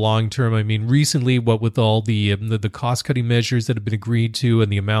One for the long term. I mean, recently, what with all the cost cutting measures that have been agreed to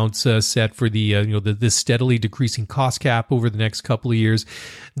and the amounts set for the steadily decreasing cost cap over the next couple of years,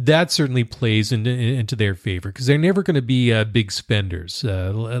 that certainly plays into their favor because they're never going to be big spenders.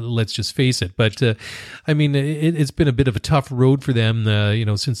 Let's just face it. But I mean, it's been a bit of a tough road for them.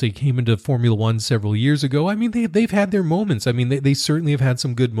 Since they came into Formula One several years ago. I mean, they've had their moments. I mean, they certainly have had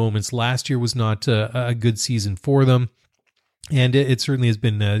some good moments. Last year was not a good season for them. And it certainly has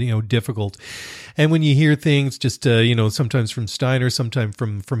been, difficult. And when you hear things just, sometimes from Steiner, sometimes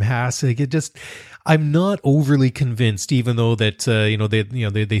from Haas, I'm not overly convinced, even though that,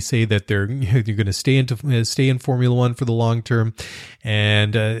 they say that they're going to stay in Formula One for the long term.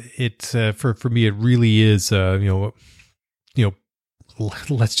 And, for me, it really is,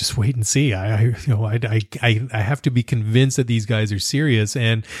 let's just wait and see. I have to be convinced that these guys are serious.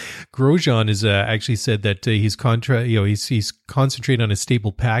 And Grosjean has actually said that he's concentrating on a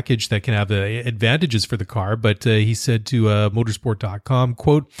stable package that can have advantages for the car. But he said to motorsport.com,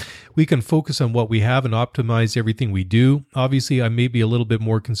 quote, "We can focus on what we have and optimize everything we do. Obviously, I may be a little bit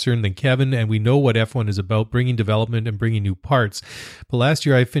more concerned than Kevin, and we know what F1 is about, bringing development and bringing new parts. But last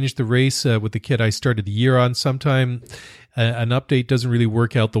year, I finished the race with the kit I started the year on. Sometime an update doesn't really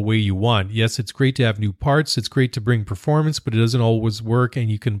work out the way you want. Yes, it's great to have new parts. It's great to bring performance, but it doesn't always work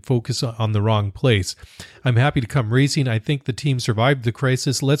and you can focus on the wrong place. I'm happy to come racing. I think the team survived the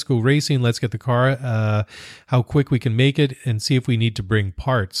crisis. Let's go racing. Let's get the car, how quick we can make it and see if we need to bring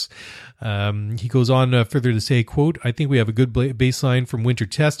parts." He goes on further to say, quote, "I think we have a good baseline from winter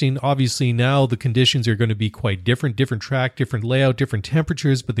testing. Obviously now the conditions are going to be quite different track, different layout, different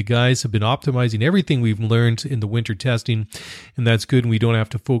temperatures, but the guys have been optimizing everything we've learned in the winter testing, and that's good, and we don't have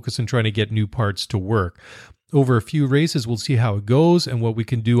to focus on trying to get new parts to work. Over a few races, we'll see how it goes and what we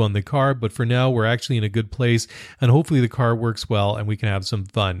can do on the car, but for now, we're actually in a good place, and hopefully the car works well and we can have some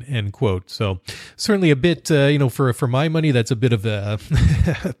fun," end quote. So certainly a bit, for my money, that's a bit of a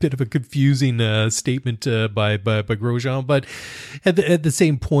a confusing statement by Grosjean. But at the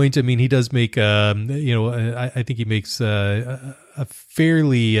same point, I mean, he does make, I think he makes a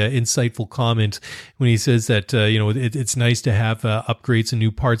fairly insightful comment when he says that it's nice to have upgrades and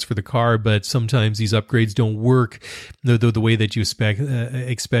new parts for the car, but sometimes these upgrades don't work the way that you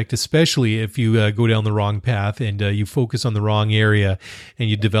expect, especially if you go down the wrong path and you focus on the wrong area and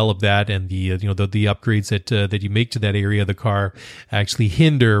you develop that, and the upgrades that you make to that area of the car actually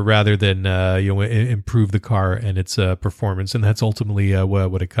hinder rather than improve the car and its performance, and that's ultimately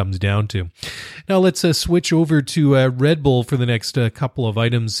what it comes down to. Now let's switch over to Red Bull for the next couple of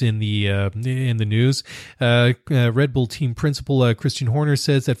items in the news. Red Bull team principal Christian Horner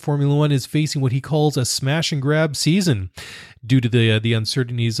says that Formula One is facing what he calls a smash and grab season due to the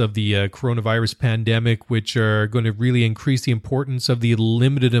uncertainties of the coronavirus pandemic, which are going to really increase the importance of the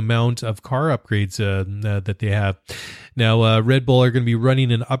limited amount of car upgrades that they have. Now, Red Bull are going to be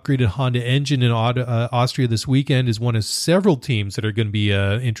running an upgraded Honda engine in Austria this weekend, is one of several teams that are going to be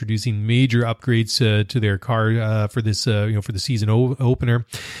introducing major upgrades to their car for this for the season opener.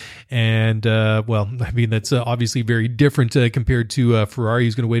 And, well, I mean, that's obviously very different compared to Ferrari,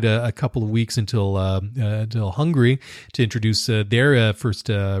 who's going to wait a couple of weeks until Hungary to introduce their first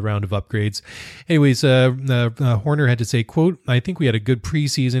round of upgrades. Anyways, Horner had to say, quote, "I think we had a good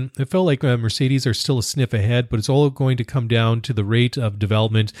preseason. It felt like Mercedes are still a sniff ahead, but it's all going to come down to the rate of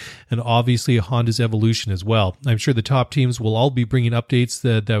development and obviously Honda's evolution as well. I'm sure the top teams will all be bringing updates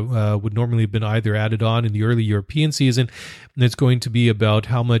that would normally have been either added on in the early European season, and it's going to be about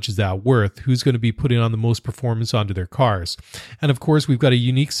how much is that worth, who's going to be putting on the most performance onto their cars. And of course, we've got a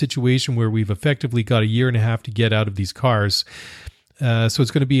unique situation where we've effectively got a year and a half to get out of these cars. So it's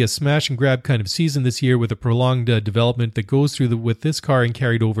going to be a smash and grab kind of season this year with a prolonged development that goes through with this car and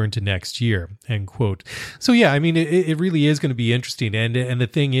carried over into next year," end quote. So yeah, I mean, it really is going to be interesting. And the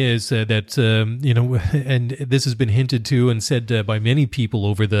thing is that, and this has been hinted to and said by many people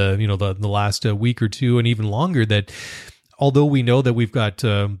over the last week or two and even longer, that although we know that we've got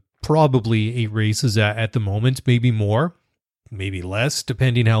probably 8 races at the moment, maybe more, maybe less,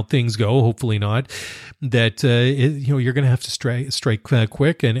 depending how things go, hopefully not, that you're going to have to strike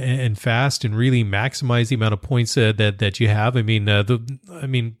quick and fast and really maximize the amount of points that you have. I mean,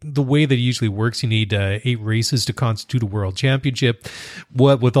 the way that it usually works, you need 8 races to constitute a world championship.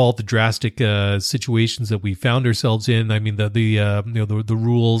 What with all the drastic situations that we found ourselves in, I mean, the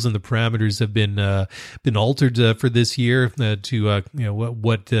rules and the parameters have been altered for this year to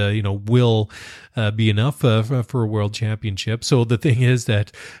what will be enough for a world championship. So the thing is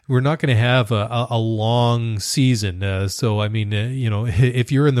that we're not going to have a long season. So, I mean,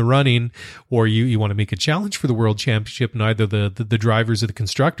 if you're in the running or you want to make a challenge for the world championship in either the drivers or the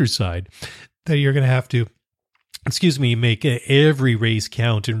constructors side, that you're going to have to, make every race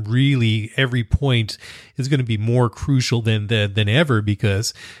count, and really every point is going to be more crucial than ever,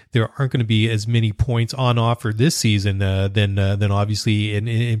 because there aren't going to be as many points on offer this season than obviously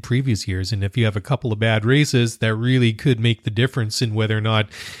in previous years. And if you have a couple of bad races, that really could make the difference in whether or not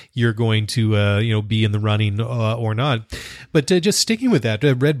you're going to be in the running or not. But just sticking with that,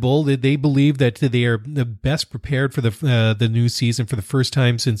 Red Bull, they believe that they are the best prepared for the new season for the first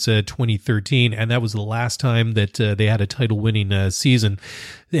time since 2013, and that was the last time that they had a title-winning season.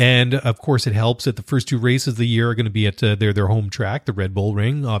 And of course, it helps that the first 2 races of the year are going to be at their home track, the Red Bull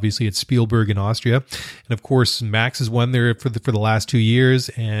Ring. Obviously, it's Spielberg in Austria, and of course, Max has won there for the last 2 years.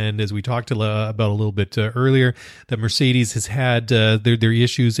 And as we talked about a little bit earlier, that Mercedes has had their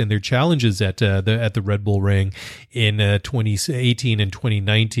issues and their challenges at the Red Bull Ring in 2018 and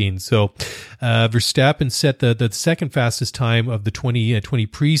 2019. So Verstappen set the second fastest time of the 2020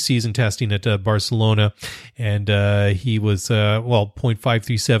 preseason testing at Barcelona, and he was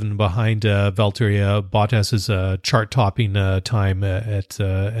 0.537 behind Valtteri Bottas's chart-topping time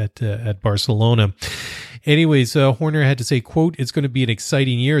at Barcelona. Anyways, Horner had to say, quote, "It's going to be an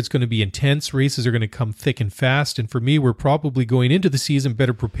exciting year. It's going to be intense. Races are going to come thick and fast. And for me, we're probably going into the season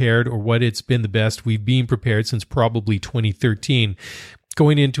better prepared, or what it's been the best we've been prepared since probably 2013.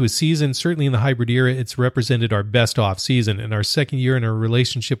 Going into a season, certainly in the hybrid era, it's represented our best off-season. In our second year in our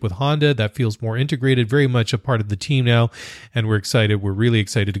relationship with Honda, that feels more integrated, very much a part of the team now, and we're excited. We're really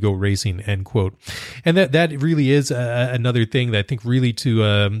excited to go racing," end quote. And that really is another thing that I think really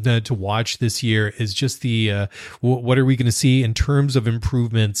to watch this year is just the what are we going to see in terms of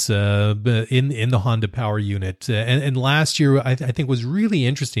improvements in the Honda power unit. And last year, I think was really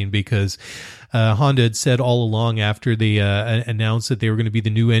interesting because Honda had said all along after they announced that they were going to be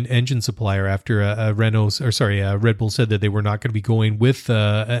the new engine supplier after Red Bull said that they were not going to be going with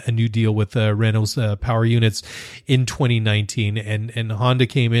a new deal with Renault's power units in 2019. And Honda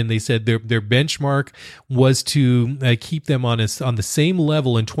came in, they said their benchmark was to keep them on the same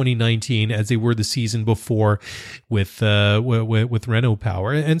level in 2019 as they were the season before with Renault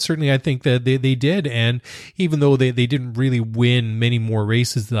power. And certainly I think that they did. And even though they didn't really win many more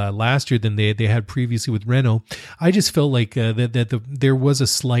races last year than they had previously with Renault, I just felt like there was a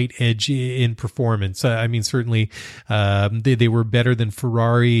slight edge in performance. I mean, certainly they were better than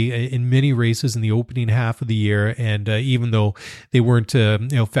Ferrari in many races in the opening half of the year, and even though they weren't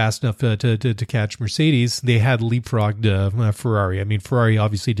fast enough to catch Mercedes, they had leapfrogged Ferrari. I mean, Ferrari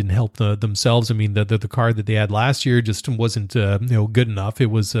obviously didn't help themselves. I mean, the car that they had last year just wasn't good enough.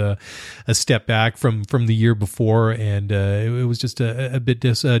 It was a step back from the year before, and it was just a bit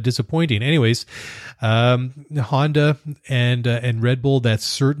disappointing. Anyways, Honda and Red Bull, that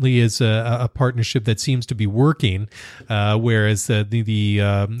certainly is a partnership that seems to be working, whereas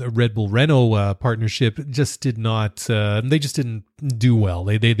the Red Bull Renault partnership just did not. They just didn't do well.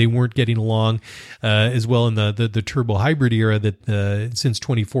 They weren't getting along as well in the turbo hybrid era that since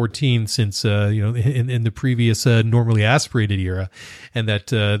 2014, since in the previous normally aspirated era, and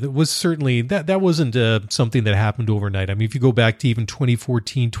that was certainly that wasn't something that happened overnight. I mean, if you go back to even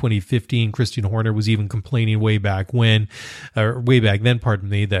 2014, 2015, Christian Horner was even complaining way back then, pardon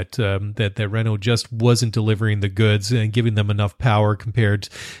me, that Renault just wasn't delivering the goods and giving them enough power compared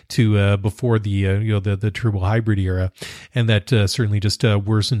to before the turbo hybrid era, and that certainly just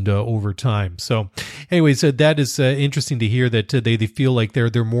worsened over time. So, anyways, that is interesting to hear that they feel like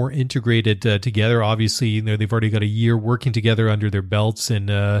they're more integrated together. Obviously, they've already got a year working together under their belts, and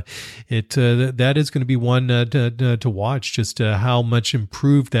that is going to be one to watch, just how much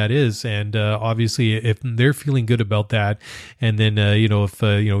improved that is. And obviously, if they're feeling good about that, and then if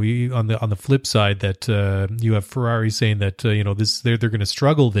on the flip side that you have Ferrari saying that they're going to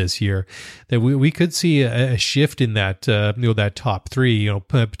struggle this year, that we could see a shift in that that top three.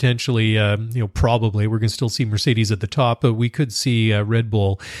 Potentially, probably we're going to still see Mercedes at the top, but we could see Red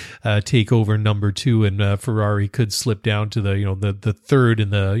Bull take over number two, and Ferrari could slip down to the third in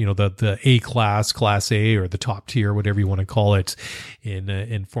the A class A, or the top tier, whatever you want to call it,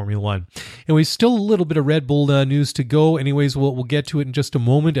 in Formula One. Anyways, still a little bit of Red Bull news to go. Anyways, we'll get to it in just a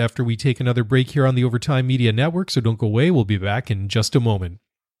moment after we take another break here on the Overtime Media Network. So don't go away. We'll be back in just a moment.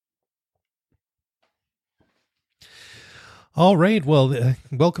 All right. Well,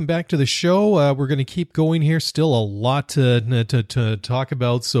 welcome back to the show. We're going to keep going here. Still a lot to talk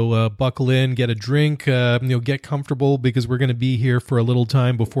about. So buckle in, get a drink, get comfortable, because we're going to be here for a little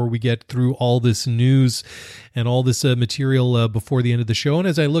time before we get through all this news and all this material before the end of the show. And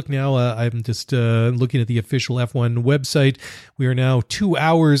as I look now, I'm just looking at the official F1 website. We are now 2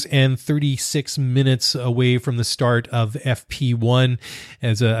 hours and 36 minutes away from the start of FP1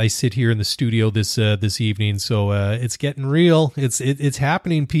 as I sit here in the studio this evening. So it's getting real. It's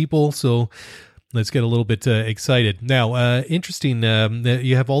happening, people. So let's get a little bit excited. Now, interesting,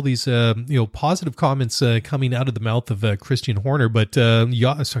 you have all these positive comments coming out of the mouth of Christian Horner, but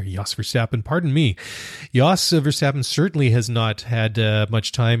Jos Verstappen, pardon me. Jos Verstappen certainly has not had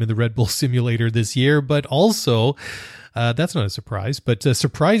much time in the Red Bull simulator this year, but also that's not a surprise, but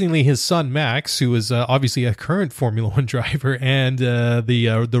surprisingly, his son Max, who is obviously a current Formula One driver and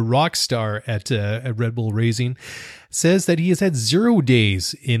the rock star at Red Bull Racing, says that he has had 0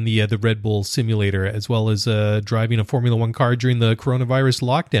 days in the Red Bull simulator, as well as driving a Formula One car during the coronavirus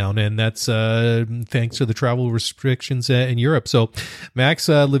lockdown, and that's thanks to the travel restrictions in Europe. So Max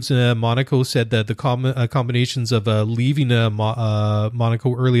lives in Monaco, said that the combinations of leaving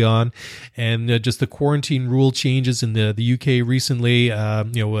Monaco early on and just the quarantine rule changes in the UK recently, a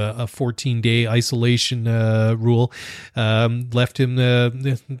 14-day isolation rule left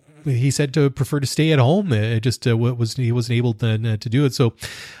him he said to prefer to stay at home. He wasn't able to do it. So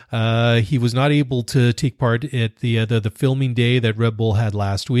he was not able to take part at the filming day that Red Bull had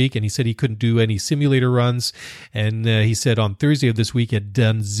last week, and he said he couldn't do any simulator runs. And he said on Thursday of this week he had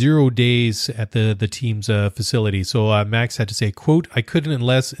done 0 days at the team's facility. So Max had to say, quote, "I couldn't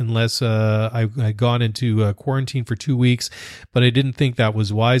unless I'd gone into quarantine for 2 weeks, but I didn't think that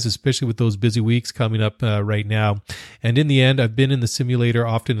was wise, especially with those busy weeks coming up right now. And in the end, I've been in the simulator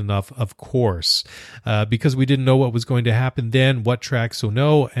often enough, of course, because we didn't know what was going to happen then, what track, so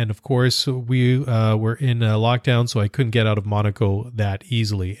no. And of course, we were in lockdown, so I couldn't get out of Monaco that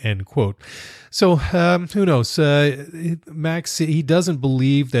easily," end quote. So who knows? Max, he doesn't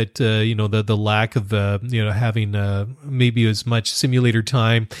believe that the lack of having maybe as much simulator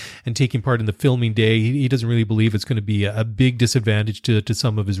time and taking part in the filming day, he doesn't really believe it's going to be a big disadvantage to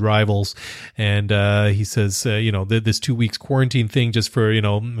some of his rivals. And he says this 2 weeks quarantine thing just for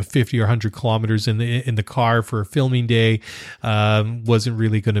 50 or 100 kilometers in the car for a filming day wasn't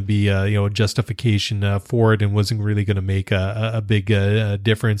really going to be a justification for it, and wasn't really going to make a big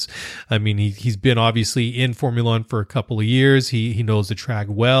difference. I mean, he's been obviously in Formula One for a couple of years. He knows the track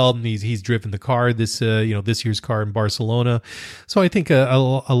well. He's driven the car this year's car in Barcelona. So I think a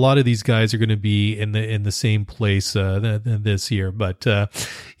lot of these guys are going to be in the same place this year. But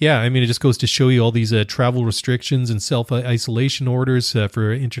yeah, I mean, it just goes to show you all these travel restrictions and self-isolation orders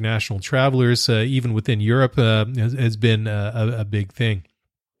for international travelers, even within Europe, has been a big thing.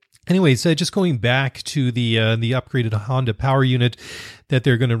 Anyways, just going back to the upgraded Honda power unit that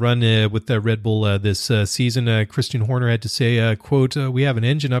they're going to run with Red Bull this season. Christian Horner had to say, quote, "We have an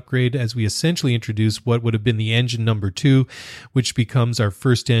engine upgrade as we essentially introduce what would have been the engine number 2, which becomes our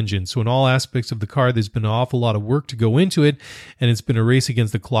first engine. So in all aspects of the car, there's been an awful lot of work to go into it, and it's been a race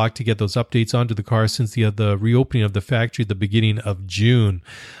against the clock to get those updates onto the car since the reopening of the factory at the beginning of June.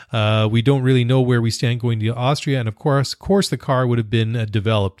 We don't really know where we stand going to Austria, and of course the car would have been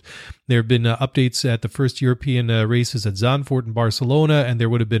developed. There have been updates at the first European races at Zandvoort and Barcelona, and there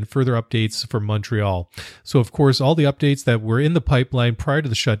would have been further updates for Montreal. So, of course, all the updates that were in the pipeline prior to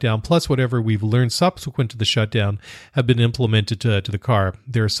the shutdown, plus whatever we've learned subsequent to the shutdown, have been implemented to the car.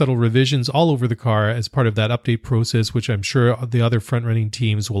 There are subtle revisions all over the car as part of that update process, which I'm sure the other front-running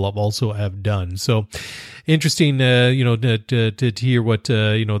teams will also have done. So, interesting, to hear what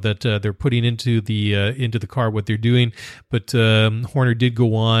that they're putting into the car, what they're doing. But Horner did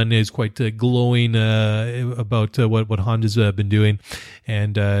go on, is quite glowing about what Honda's been doing,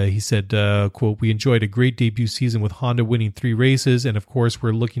 and he said, quote, "We enjoyed a great debut season with Honda winning 3 races, and of course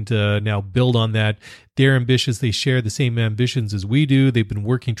we're looking to now build on that. They're ambitious. They share the same ambitions as we do. They've been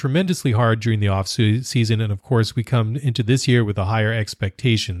working tremendously hard during the off season, and of course we come into this year with higher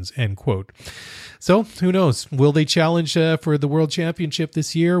expectations," end quote. So who knows? Will they challenge for the World Championship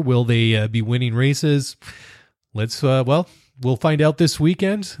this year? Will they be winning races? We'll find out this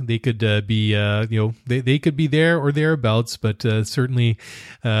weekend. They could be, they could be there or thereabouts, but certainly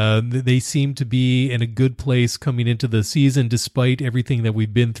they seem to be in a good place coming into the season, despite everything that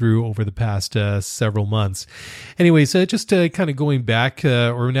we've been through over the past several months. Anyways, just kind of going back,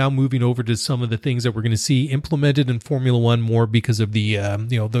 or now moving over to some of the things that we're going to see implemented in Formula One more because of the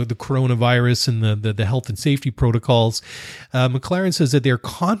coronavirus and the health and safety protocols. McLaren says that they're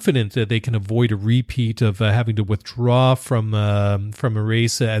confident that they can avoid a repeat of having to withdraw from a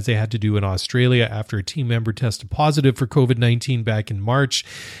race as they had to do in Australia after a team member tested positive for COVID-19 back in March.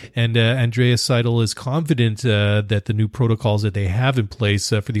 And Andreas Seidl is confident that the new protocols that they have in place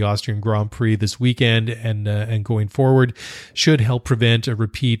for the Austrian Grand Prix this weekend and going forward should help prevent a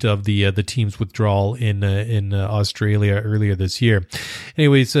repeat of the team's withdrawal in Australia earlier this year.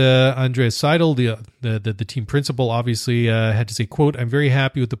 Anyways, Andreas Seidl, the team principal, obviously had to say, quote, "I'm very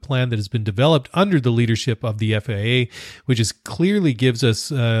happy with the plan that has been developed under the leadership of the FIA, which clearly gives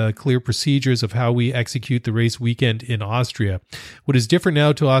us clear procedures of how we execute the race weekend in Austria. What is different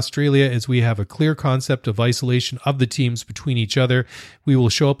now to Australia is we have a clear concept of isolation of the teams between each other. We will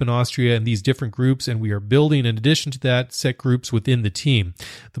show up in Austria in these different groups, and we are building, in addition to that, set groups within the team.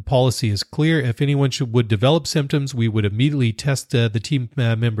 The policy is clear. If anyone would develop symptoms, we would immediately test the team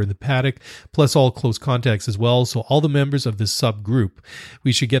member in the paddock, plus all close contacts as well, so all the members of this subgroup.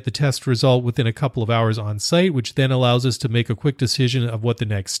 We should get the test result within a couple of hours on site, which then allows us to make a quick decision of what the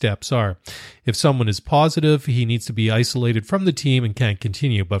next steps are. If someone is positive, he needs to be isolated from the team and can't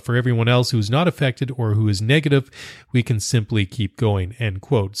continue. But for everyone else who is not affected or who is negative, we can simply keep going," end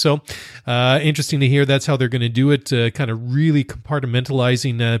quote. So interesting to hear that's how they're going to do it, kind of really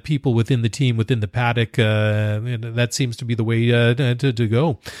compartmentalizing people within the team, within the paddock. And that seems to be the way to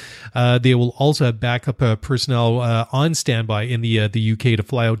go. They will also have backup personnel on standby in the UK to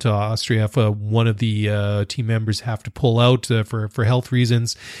fly out to Austria if one of the team members have to pull out for health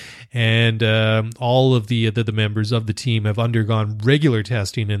reasons. And all of the members of the team have undergone regular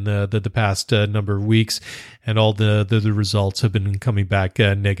testing in the past number of weeks, and all the results have been coming back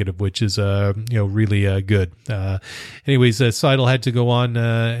negative, which is really good. Anyways, Seidl had to go on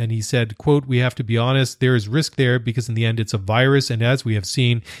and he said, quote, "We have to be honest, there is risk there because in the end it's a virus, and as we have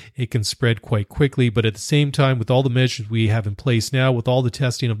seen, it can spread quite quickly. But at the same time, with all the measures we have in place now, with all the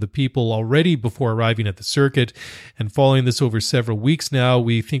testing of the people already before arriving at the circuit, and following this over several weeks now,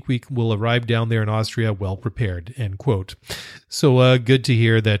 we think we will arrive down there in Austria well prepared," end quote. So good to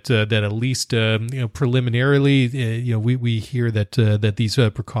hear that at least preliminarily we hear that these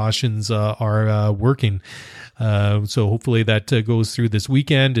precautions are working. So hopefully that goes through this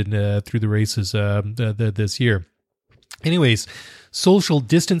weekend and through the races this year. Anyways, social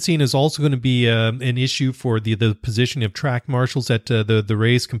distancing is also going to be an issue for the position of track marshals at the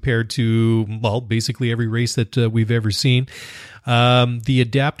race compared to, basically every race that we've ever seen. The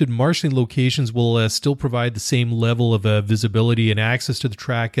adapted marshalling locations will still provide the same level of visibility and access to the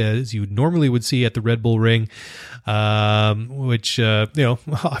track as you normally would see at the Red Bull Ring, which,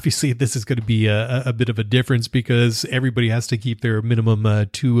 obviously this is going to be a bit of a difference because everybody has to keep their minimum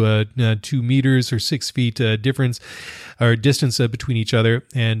 2 meters or 6 feet difference or distance between each other.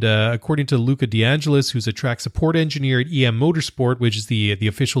 And according to Luca De Angelis, who's a track support engineer at EM Motorsport, which is the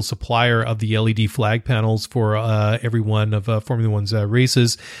official supplier of the LED flag panels for every one of Formula One's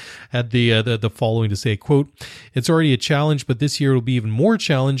races, had the following to say, quote, "It's already a challenge, but this year will be even more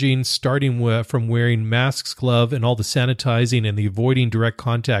challenging, starting from wearing masks, glove, and all the sanitizing and the avoiding direct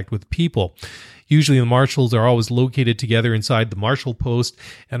contact with people. Usually the marshals are always located together inside the marshal post.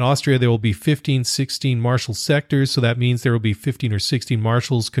 In Austria, there will be 15, 16 marshal sectors, so that means there will be 15 or 16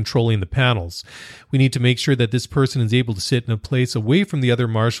 marshals controlling the panels. We need to make sure that this person is able to sit in a place away from the other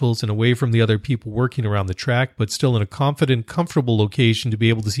marshals and away from the other people working around the track, but still in a confident, comfortable location to be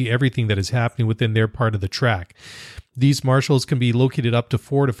able to see everything that is happening within their part of the track. These marshals can be located up to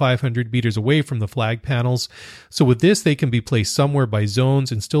 400 to 500 meters away from the flag panels. So with this, they can be placed somewhere by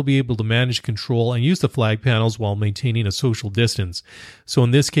zones and still be able to manage, control, and use the flag panels while maintaining a social distance. So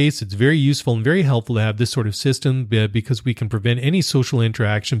in this case, it's very useful and very helpful to have this sort of system because we can prevent any social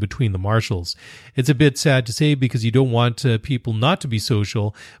interaction between the marshals. It's a bit sad to say because you don't want people not to be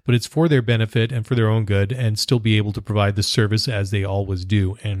social, but it's for their benefit and for their own good and still be able to provide the service as they always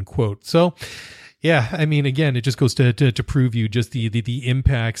do," end quote. So, yeah, I mean, again, it just goes to prove you just the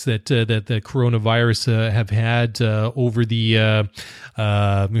impacts that the coronavirus have had over the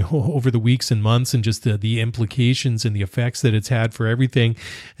weeks and months, and just the implications and the effects that it's had for everything.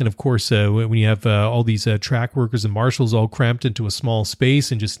 And of course, when you have all these track workers and marshals all cramped into a small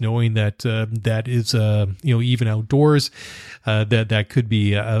space, and just knowing that that is even outdoors, that could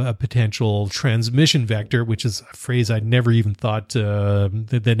be a potential transmission vector, which is a phrase I'd never even thought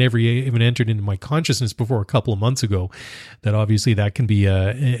that never even entered into my consciousness before a couple of months ago, that obviously that can be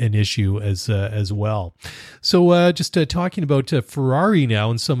an issue as well. So just talking about Ferrari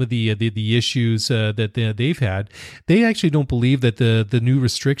now and some of the issues that they've had, they actually don't believe that the new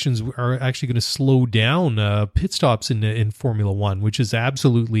restrictions are actually going to slow down pit stops in Formula One, which is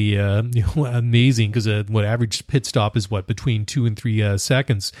absolutely amazing, because what average pit stop is between 2 and 3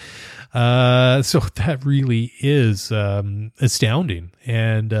 seconds. So that really is astounding.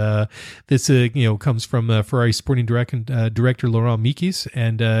 And this comes from Ferrari Sporting Director Laurent Mekies,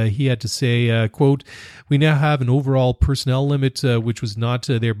 and he had to say, quote, "We now have an overall personnel limit, which was not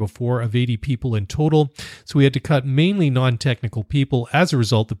there before, of 80 people in total. So we had to cut mainly non-technical people. As a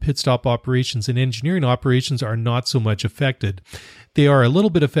result, the pit stop operations and engineering operations are not so much affected. They are a little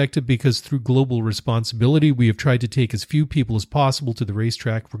bit affected because through global responsibility, we have tried to take as few people as possible to the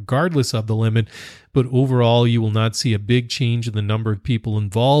racetrack regardless of the limit, but overall, you will not see a big change in the number of people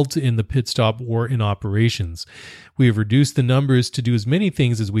involved in the pit stop or in operations. We have reduced the numbers to do as many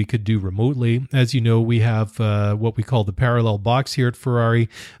things as we could do remotely. As you know, we have what we call the parallel box here at Ferrari,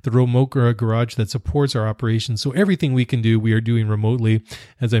 the remote garage that supports our operations. So everything we can do, we are doing remotely,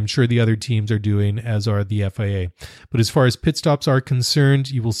 as I'm sure the other teams are doing, as are the FIA. But as far as pit stops are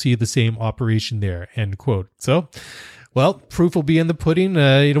concerned, you will see the same operation there," end quote. So, well, proof will be in the pudding.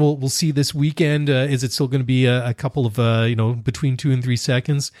 We'll see this weekend. Is it still going to be a couple of, between 2 and 3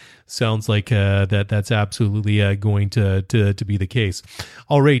 seconds? Sounds like that's absolutely going to be the case.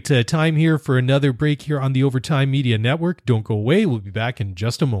 All right, time here for another break here on the Overtime Media Network. Don't go away. We'll be back in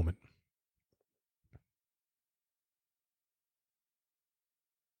just a moment.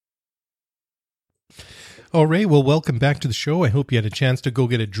 All right, well, welcome back to the show. I hope you had a chance to go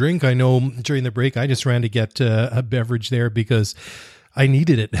get a drink. I know during the break, I just ran to get a beverage there because I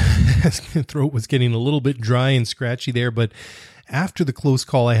needed it. My throat was getting a little bit dry and scratchy there, but after the close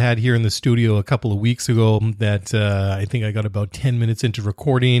call I had here in the studio a couple of weeks ago, that I think I got about 10 minutes into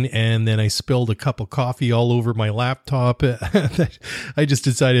recording, and then I spilled a cup of coffee all over my laptop. I just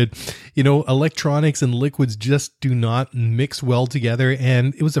decided, electronics and liquids just do not mix well together.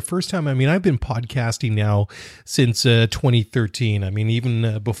 And it was the first time, I've been podcasting now since 2013.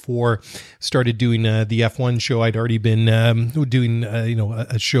 Even before started doing the F1 show, I'd already been doing,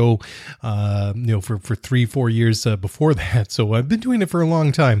 a show, for 3-4 years before that. So I've been doing it for a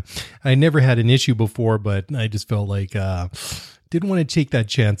long time. I never had an issue before, but I just felt like didn't want to take that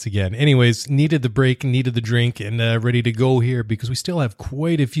chance again. Anyways, needed the break, needed the drink, and ready to go here because we still have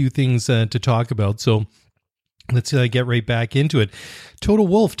quite a few things to talk about. So let's get right back into it. Toto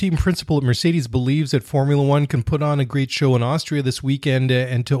Wolff, team principal at Mercedes, believes that Formula One can put on a great show in Austria this weekend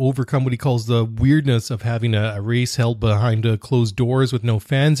and to overcome what he calls the weirdness of having a race held behind closed doors with no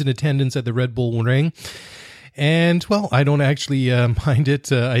fans in attendance at the Red Bull Ring. And, well, I don't actually mind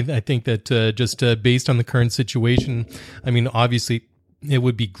it. I think that just based on the current situation, obviously it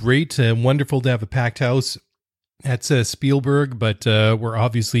would be great and wonderful to have a packed house That's Spielberg, but we're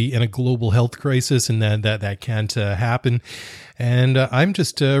obviously in a global health crisis, and that can't happen. And I'm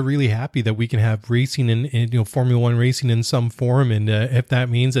just really happy that we can have racing in Formula One racing in some form. And if that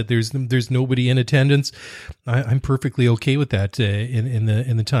means that there's nobody in attendance, I'm perfectly okay with that in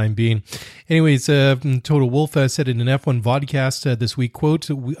the time being. Anyways, Toto Wolff said in an F1 vodcast this week, quote,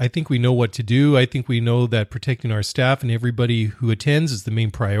 "I think we know what to do. I think we know that protecting our staff and everybody who attends is the main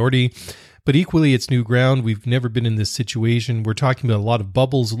priority. But equally, it's new ground. We've never been in this situation. We're talking about a lot of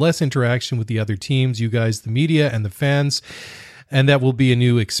bubbles, less interaction with the other teams, you guys, the media, and the fans. And that will be a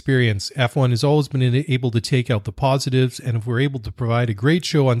new experience. F1 has always been able to take out the positives. And if we're able to provide a great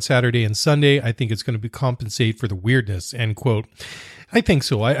show on Saturday and Sunday, I think it's going to compensate for the weirdness," end quote. I think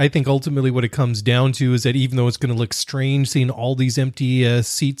so. I think ultimately what it comes down to is that even though it's going to look strange seeing all these empty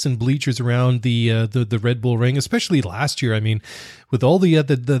seats and bleachers around the Red Bull Ring, especially last year, I mean, with all the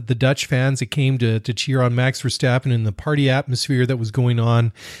Dutch fans that came to cheer on Max Verstappen and the party atmosphere that was going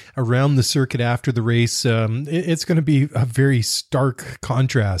on around the circuit after the race, it's going to be a very stark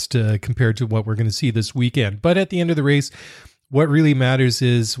contrast compared to what we're going to see this weekend. But at the end of the race, what really matters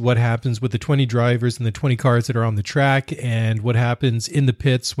is what happens with the 20 drivers and the 20 cars that are on the track, and what happens in the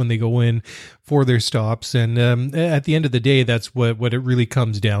pits when they go in for their stops. And at the end of the day, that's what it really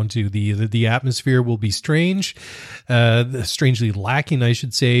comes down to. The atmosphere will be strange, strangely lacking, I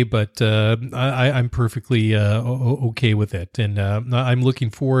should say, but I'm perfectly okay with it. And I'm looking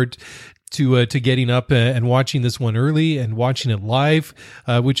forward to getting up and watching this one early and watching it live,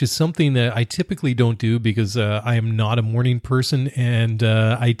 which is something that I typically don't do because I am not a morning person, and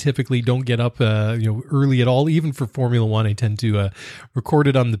I typically don't get up early at all. Even for Formula One, I tend to record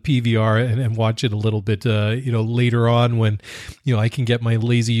it on the PVR and watch it a little bit later on when I can get my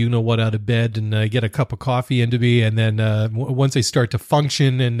lazy what out of bed and get a cup of coffee into me, and then once I start to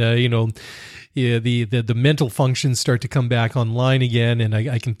function and the mental functions start to come back online again, and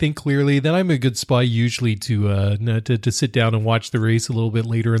I can think clearly, then I'm a good spy usually to sit down and watch the race a little bit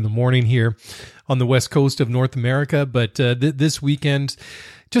later in the morning here on the west coast of North America. But this weekend,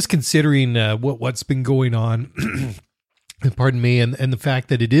 just considering what's been going on, pardon me, and the fact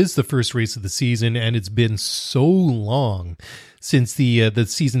that it is the first race of the season, and it's been so long since the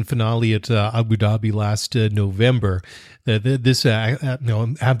season finale at Abu Dhabi last November, this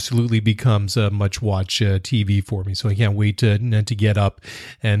absolutely becomes a much watch TV for me. So I can't wait to get up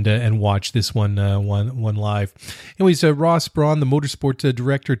and watch this one live. Anyways, Ross Brawn, the motorsport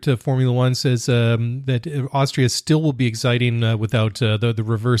director to Formula One, says that Austria still will be exciting without the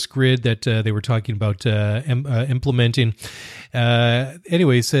reverse grid that they were talking about implementing.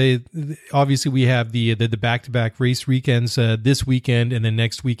 Anyways, obviously we have the back-to-back race weekends this weekend and then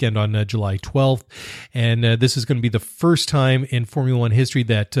next weekend on July 12th. And this is going to be the first time in Formula One history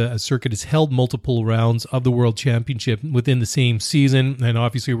that a circuit has held multiple rounds of the World Championship within the same season. And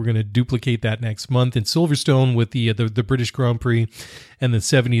obviously we're going to duplicate that next month in Silverstone with the British Grand Prix and the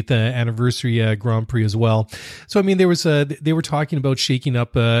 70th anniversary Grand Prix as well. So, I mean, they were talking about shaking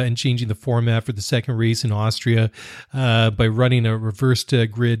up and changing the format for the second race in Austria by running a reversed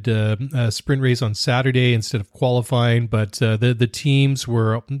grid sprint race on Saturday instead of qualifying. But the teams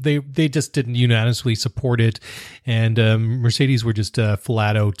they just didn't unanimously support it, and Mercedes were just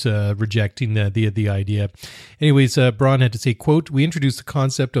flat out rejecting the idea. Anyways, Braun had to say, quote, "We introduced the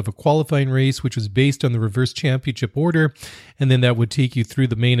concept of a qualifying race, which was based on the reverse championship order, and then that would take you through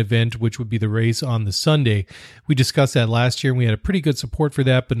the main event, which would be the race on the Sunday. We discussed that last year, and we had a pretty good support for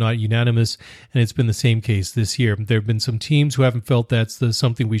that, but not unanimous, and it's been the same case this year. There have been some teams who haven't felt that's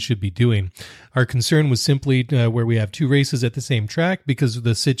something we should be doing. Our concern was simply where we have two races at the same track because of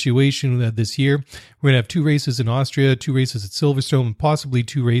the situation this year. We're going to have two races in Austria, two races at Silverstone, and possibly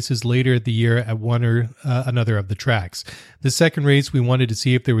two races later at the year at one or another of the tracks. The second race, we wanted to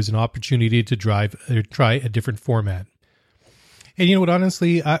see if there was an opportunity to try a different format." And you know what?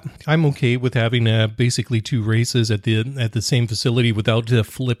 Honestly, I'm okay with having basically two races at the same facility without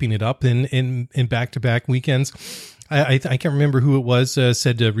flipping it up in back-to-back weekends. I can't remember who it was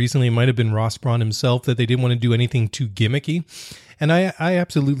said recently. It might have been Ross Brawn himself that they didn't want to do anything too gimmicky. And I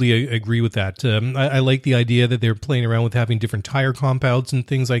absolutely agree with that. I like the idea that they're playing around with having different tire compounds and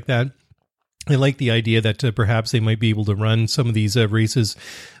things like that. I like the idea that perhaps they might be able to run some of these races,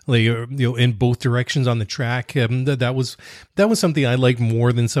 like in both directions on the track. That was something I like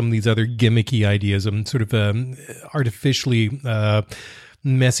more than some of these other gimmicky ideas. I'm sort of artificially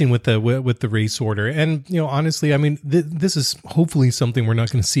messing with the race order. And honestly, I mean, this is hopefully something we're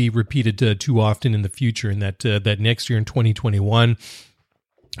not going to see repeated too often in the future. And that next year in 2021.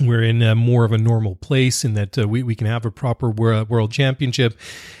 We're in more of a normal place in that we can have a proper world championship.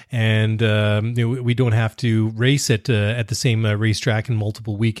 and we don't have to race at the same racetrack in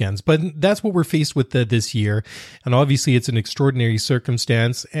multiple weekends. But that's what we're faced with this year, and obviously it's an extraordinary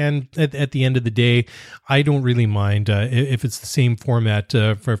circumstance. And at the end of the day, I don't really mind if it's the same format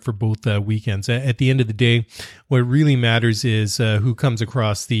for both weekends. At the end of the day, what really matters is who comes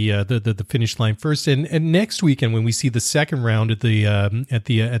across the finish line first. And next weekend, when we see the second round at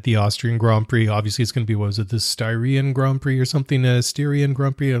the Austrian Grand Prix, obviously it's going to be, what was it, the Styrian Grand Prix or something? Styrian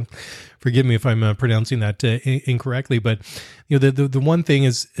Grand Prix. Forgive me if I'm pronouncing that incorrectly, but the one thing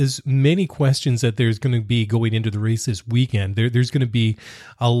is many questions that there's going to be going into the race this weekend. There's going to be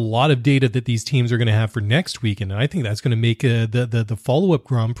a lot of data that these teams are going to have for next weekend, and I think that's going to make the follow-up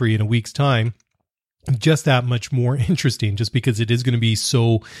Grand Prix in a week's time just that much more interesting, just because it is going to be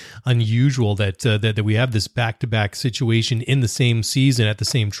so unusual that we have this back-to-back situation in the same season at the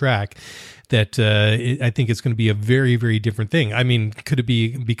same track. That I think it's going to be a very, very different thing. I mean, could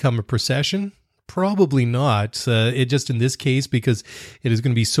it become a procession? Probably not. It just in this case, because it is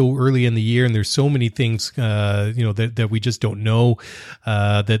going to be so early in the year, and there's so many things, that we just don't know.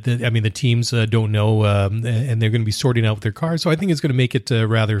 The teams don't know, and they're going to be sorting out their cars. So I think it's going to make it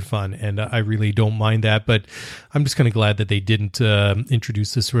rather fun, and I really don't mind that. But I'm just kind of glad that they didn't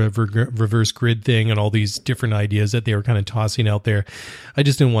introduce this reverse grid thing and all these different ideas that they were kind of tossing out there. I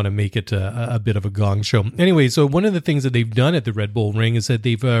just didn't want to make it a bit of a gong show. Anyway, so one of the things that they've done at the Red Bull Ring is that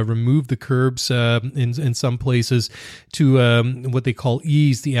they've removed the curbs in some places to what they call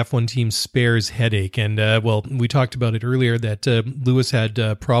ease the F1 team's spares headache. And we talked about it earlier that Lewis had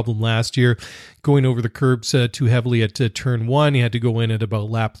a problem last year going over the curbs too heavily at turn 1. He had to go in at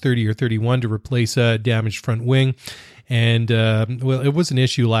about lap 30 or 31 to replace a damaged front wing. And it was an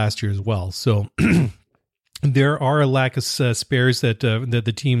issue last year as well. So there are a lack of spares that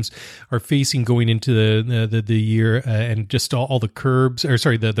the teams are facing going into the year, and just all the curbs,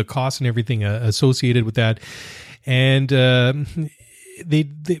 the costs and everything associated with that. And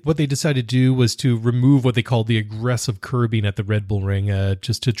what they decided to do was to remove what they called the aggressive curbing at the Red Bull Ring,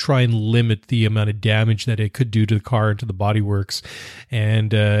 just to try and limit the amount of damage that it could do to the car and to the bodyworks.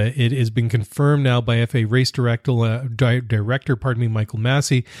 And it has been confirmed now by FA race director, Michael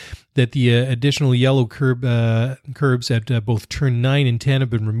Massey, that the additional yellow curbs at both turn 9 and 10 have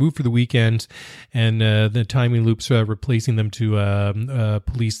been removed for the weekend, and the timing loops replacing them to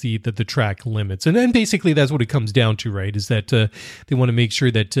police the track limits. And then basically that's what it comes down to, right? Is that they want to make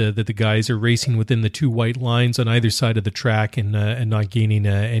sure that the guys are racing within the two white lines on either side of the track and not gaining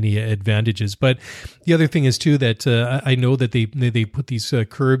any advantages. But the other thing is too that I know that they put these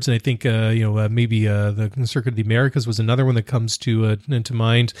curbs, and I think maybe the Circuit of the Americas was another one that comes to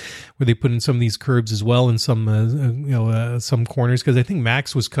mind, where they put in some of these curbs as well in some corners, because I think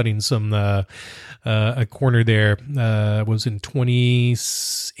Max was cutting some a corner there was in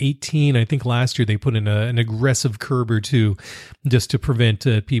 2018. I think last year they put in an aggressive curb or two just to prevent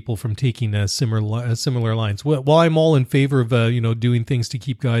people from taking similar lines. While I'm all in favor of doing things to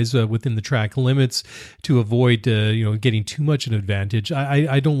keep guys within the track limits to avoid getting too much an advantage,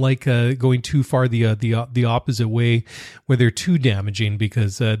 I don't like going too far the opposite way where they're too damaging,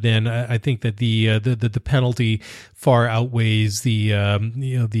 because then I think that the penalty far outweighs the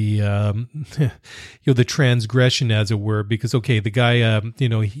transgression, as it were. Because the guy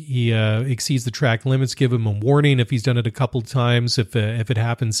he exceeds the track limits, give him a warning if he's done it a couple of times. If it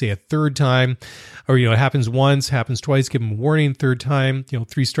happens, say, a third time, or it happens once, happens twice, give him a warning. Third time,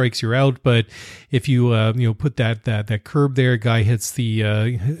 3 strikes, you're out. But if you put that curb there, guy hits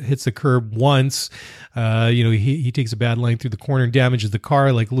the curb once, he takes a bad line through the corner and damages the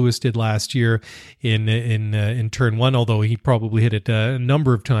car, like Lewis did last year in turn 1, although he probably hit it a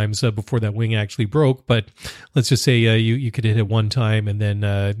number of times before that wing actually broke. But let's just say you could hit it one time, and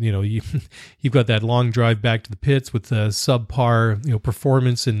then you've got that long drive back to the pits with subpar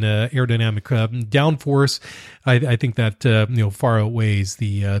performance and aerodynamic downforce. I think that far outweighs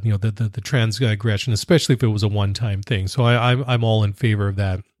the transgression, especially if it was a one-time thing. So I'm all in favor of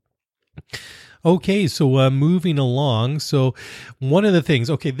that. Okay, so moving along. So one of the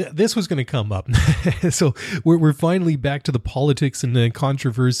things, this was going to come up. So we're finally back to the politics and the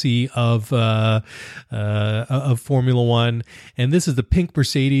controversy of Formula One, and this is the pink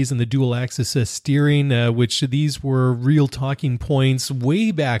Mercedes and the dual axis steering, which these were real talking points way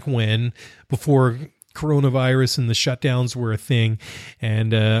back when, before coronavirus and the shutdowns were a thing.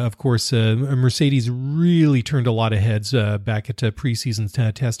 And of course, Mercedes really turned a lot of heads back at preseason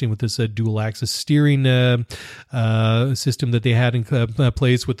testing with this dual axis steering system that they had in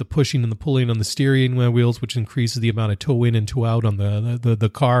place with the pushing and the pulling on the steering wheels, which increases the amount of toe in and toe out on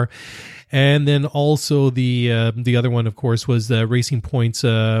the car. And then also the other one, of course, was Racing Point's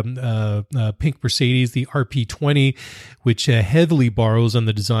pink Mercedes, the RP20, which heavily borrows on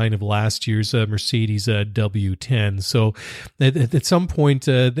the design of last year's Mercedes W10. So at some point,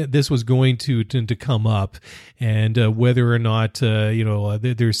 this was going to come up, and whether or not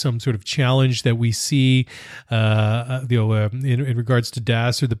there's some sort of challenge that we see, in regards to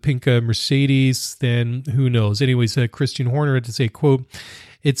DAS or the pink Mercedes, then who knows? Anyways, Christian Horner had to say, quote,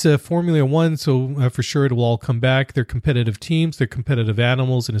 "It's a Formula One, so for sure it will all come back. They're competitive teams, they're competitive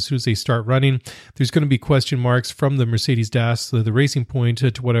animals, and as soon as they start running, there's going to be question marks from the Mercedes DAS, the Racing Point,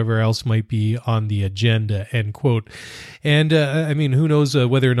 to whatever else might be on the agenda," end quote. And who knows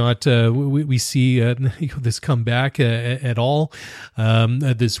whether or not we see this come back at all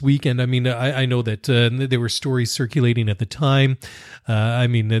this weekend. I know that there were stories circulating at the time.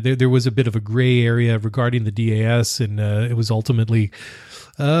 There was a bit of a gray area regarding the DAS, and it was ultimately...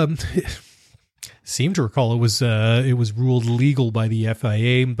 seem to recall it was ruled legal by the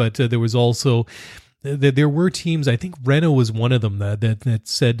FIA, but there was also there were teams. I think Renault was one of them that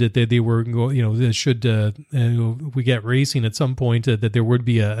said that they were should we get racing at some point that there would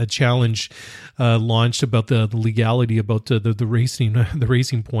be a challenge launched about the legality about the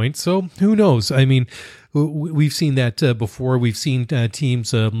racing point. So who knows? We've seen that before. We've seen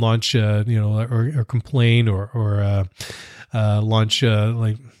teams launch or complain or launch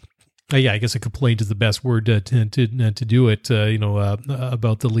I guess a complaint is the best word to do it.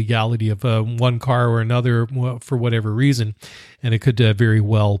 About the legality of one car or another for whatever reason, and it could very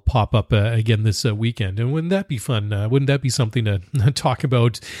well pop up again this weekend. And wouldn't that be fun? Wouldn't that be something to talk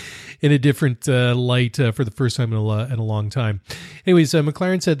about in a different light for the first time in a long time? Anyways,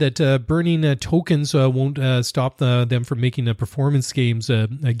 McLaren said that burning tokens won't stop them from making performance gains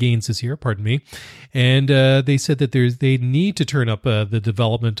this year. Pardon me. And they said that they need to turn up the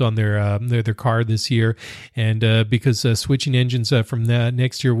development on their car this year, and because switching engines from that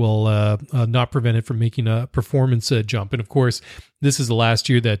next year will not prevent it from making a performance jump. And of course, this is the last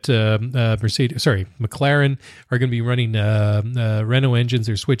year that McLaren are going to be running Renault engines.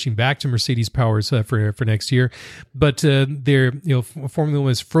 They're switching back to Mercedes powers for next year, but Formula One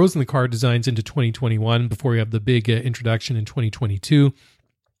has frozen the car designs into 2021 before we have the big introduction in 2022.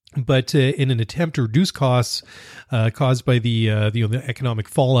 But in an attempt to reduce costs caused by the economic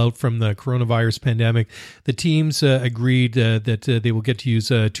fallout from the coronavirus pandemic, the teams agreed that they will get to use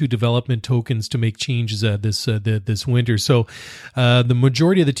 2 development tokens to make changes this winter. So the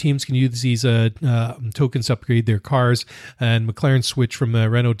majority of the teams can use these tokens to upgrade their cars, and McLaren's switch from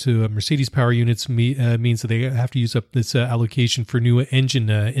Renault to Mercedes power units means that they have to use up this allocation for new engine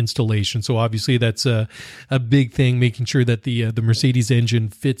installation. So obviously that's a big thing, making sure that the Mercedes engine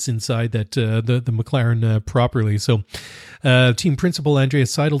fits inside that the McLaren properly. So team principal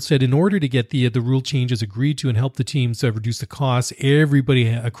Andreas Seidel said, in order to get the rule changes agreed to and help the teams reduce the costs, everybody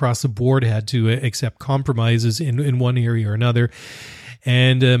across the board had to accept compromises in one area or another.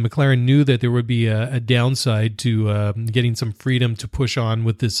 And McLaren knew that there would be a downside to getting some freedom to push on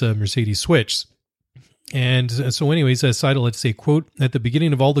with this Mercedes switch. And so anyways, Seidel had to say, quote, "At the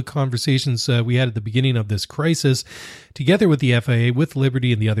beginning of all the conversations we had at the beginning of this crisis, together with the FIA, with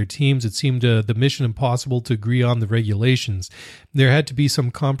Liberty and the other teams, it seemed the mission impossible to agree on the regulations. There had to be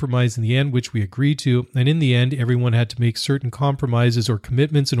some compromise in the end, which we agreed to. And in the end, everyone had to make certain compromises or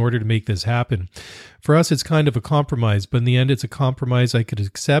commitments in order to make this happen. For us, it's kind of a compromise, but in the end, it's a compromise I could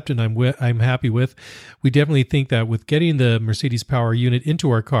accept and I'm happy with. We definitely think that with getting the Mercedes power unit into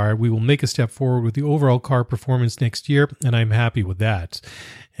our car, we will make a step forward with the overall car performance next year, and I'm happy with that."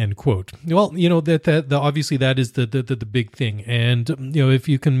 End quote. Well, that obviously that is the big thing, and if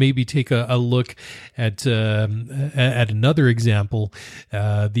you can maybe take a look at another example,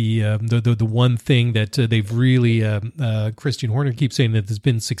 the one thing that they've really Christian Horner keeps saying that has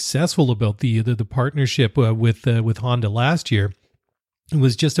been successful about the partnership with Honda last year. It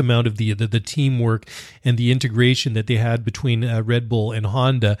was just amount of the teamwork and the integration that they had between Red Bull and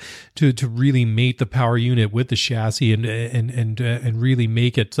Honda to really mate the power unit with the chassis and really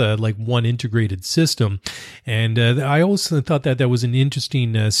make it like one integrated system. And I always thought that was an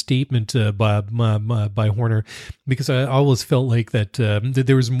interesting statement by Horner, because I always felt like that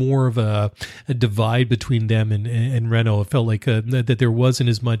there was more of a divide between them and Renault. It felt like that there wasn't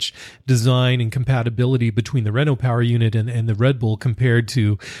as much design and compatibility between the Renault power unit and the Red Bull compared compared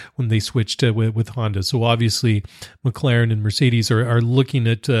to when they switched with Honda. So obviously McLaren and Mercedes are looking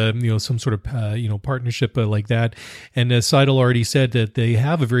at some sort of partnership like that. And Seidel already said that they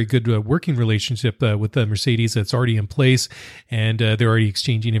have a very good working relationship with Mercedes that's already in place, and they're already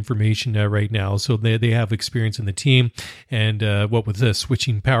exchanging information right now. So they have experience in the team, and what with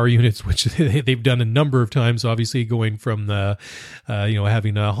switching power units, which they've done a number of times, obviously going from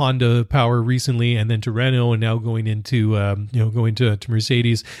having a Honda power recently and then to Renault, and now going into going to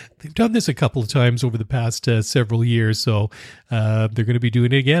Mercedes. They've done this a couple of times over the past several years, so they're going to be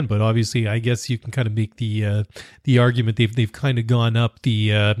doing it again. But obviously, I guess you can kind of make the argument they've kind of gone up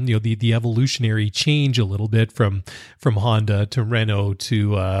the evolutionary change a little bit from Honda to Renault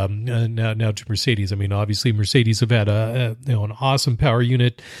to now to Mercedes. I mean, obviously Mercedes have had an awesome power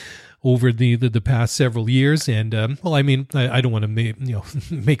unit over the past several years, and I don't want to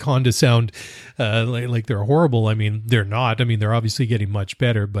make Honda sound like they're horrible. I mean, they're not. I mean, they're obviously getting much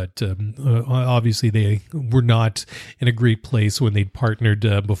better, but obviously they were not in a great place when they'd partnered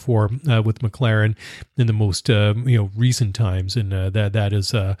before with McLaren in the most recent times, and that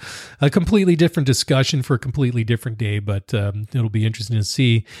is a completely different discussion for a completely different day. But it'll be interesting to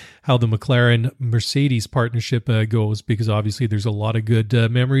see how the McLaren Mercedes partnership goes, because obviously there's a lot of good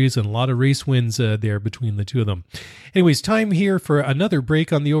memories and a lot of race wins there between the two of them. Anyways, time here for another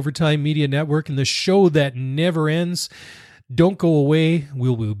break on the Overtime Media Network and the show that never ends. Don't go away.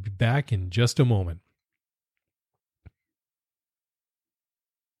 We'll be back in just a moment.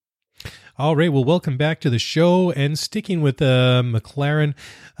 All right, well, welcome back to the show. And sticking with McLaren,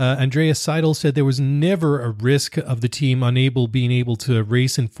 Andreas Seidel said there was never a risk of the team being able to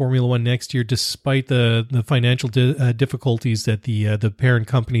race in Formula One next year, despite the financial difficulties that the parent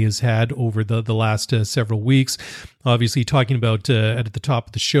company has had over the last several weeks. Obviously, talking about at the top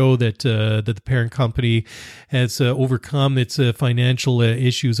of the show that the parent company has overcome its financial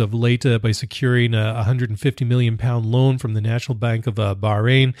issues of late by securing a £150 million loan from the National Bank of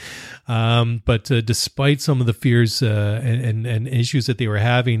Bahrain. But despite some of the fears and issues that they were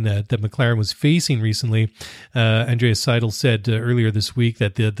having that McLaren was facing recently, Andreas Seidel said earlier this week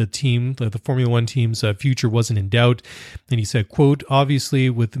that the Formula One team's future wasn't in doubt. And he said, quote, "Obviously,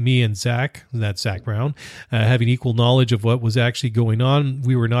 with me and Zach, that's Zach Brown, having equal knowledge of what was actually going on,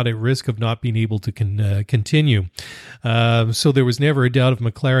 we were not at risk of not being able to continue. So there was never a doubt of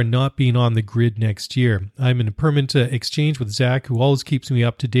McLaren not being on the grid next year. I'm in a permanent exchange with Zach, who always keeps me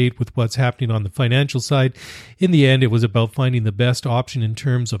up to date with what's happening on the financial side. In the end, it was about finding the best option in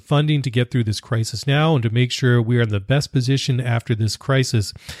terms of funding to get through this crisis now and to make sure we are in the best position after this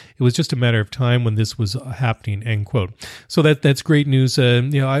crisis. It was just a matter of time when this was happening," end quote. So that's great news.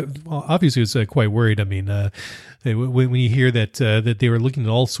 I obviously was quite worried. I mean, when you hear that they were looking at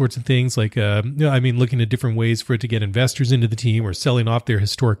all sorts of things, like looking at different ways for it to get investors into the team or selling off their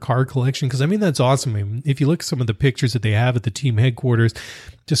historic car collection, because I mean that's awesome. I mean, if you look at some of the pictures that they have at the team headquarters,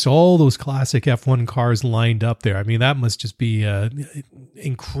 just all those classic F1 cars lined up there. I mean, that must just be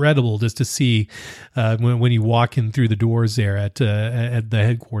incredible just to see when you walk in through the doors there at the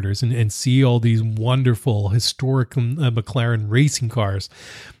headquarters and see all these wonderful historic McLaren racing cars.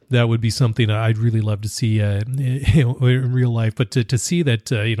 That would be something I'd really love to see in real life. But to see that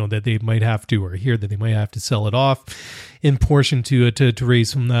that they might have to, or hear that they might have to sell it off in portion to raise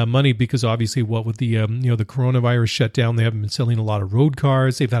some money, because obviously what with the the coronavirus shutdown, they haven't been selling a lot of road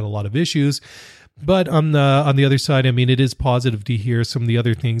cars. They've had a lot of issues. But on the other side, I mean, it is positive to hear some of the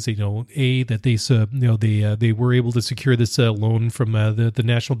other things. That they were able to secure this loan from the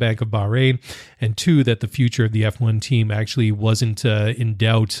National Bank of Bahrain, and two, that the future of the F1 team actually wasn't in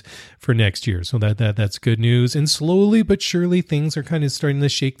doubt for next year. So that's good news. And slowly but surely, things are kind of starting to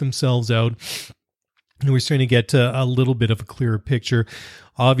shake themselves out. And we're starting to get a little bit of a clearer picture.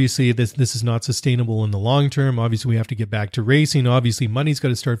 Obviously, this is not sustainable in the long term. Obviously, we have to get back to racing. Obviously, money's got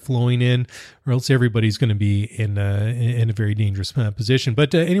to start flowing in, or else everybody's going to be in a very dangerous position.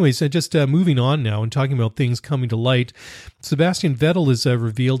 But anyways, just moving on now and talking about things coming to light. Sebastian Vettel has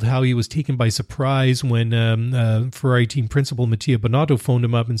revealed how he was taken by surprise when Ferrari team principal Mattia Binotto phoned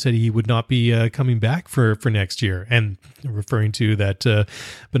him up and said he would not be coming back for next year. And referring to that,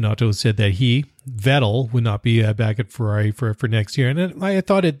 Binotto said that Vettel would not be back at Ferrari for next year. And I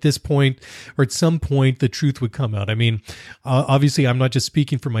thought at this point, or at some point, the truth would come out. I mean, obviously, I'm not just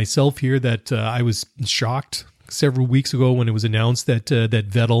speaking for myself here, that I was shocked several weeks ago when it was announced that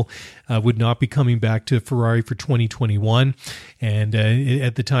Vettel would not be coming back to Ferrari for 2021. And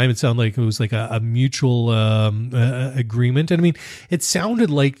at the time, it sounded like it was like a mutual agreement. And I mean, it sounded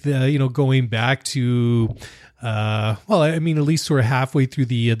like going back to well, I mean, at least sort of halfway through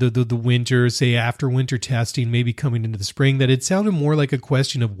the winter, say after winter testing, maybe coming into the spring, that it sounded more like a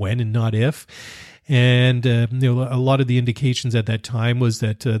question of when and not if. And a lot of the indications at that time was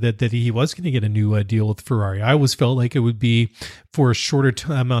that he was going to get a new deal with Ferrari. I always felt like it would be for a shorter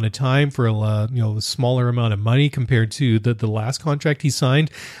amount of time, for a smaller amount of money compared to the last contract he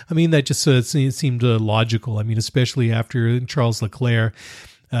signed. I mean, that just seemed logical. I mean, especially after Charles Leclerc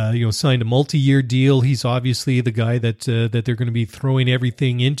signed a multi-year deal. He's obviously the guy that they're going to be throwing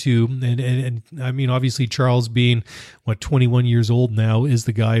everything into. And I mean, obviously Charles, being 21 years old now, is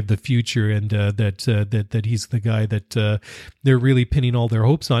the guy of the future, and that he's the guy that they're really pinning all their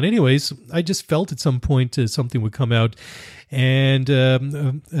hopes on. Anyways, I just felt at some point something would come out. And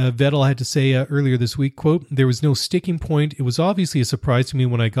Vettel had to say earlier this week, quote, "There was no sticking point. It was obviously a surprise to me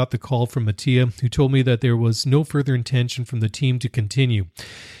when I got the call from Mattia, who told me that there was no further intention from the team to continue.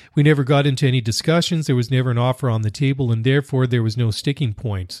 We never got into any discussions. There was never an offer on the table, and therefore there was no sticking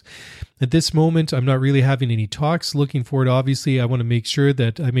point. At this moment, I'm not really having any talks. Looking forward, obviously, I want to make sure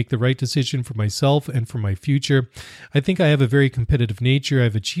that I make the right decision for myself and for my future. I think I have a very competitive nature.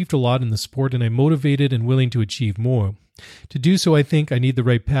 I've achieved a lot in the sport, and I'm motivated and willing to achieve more. To do so, I think I need the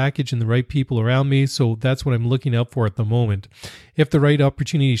right package and the right people around me, so that's what I'm looking out for at the moment. If the right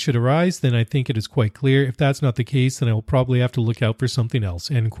opportunity should arise, then I think it is quite clear. If that's not the case, then I will probably have to look out for something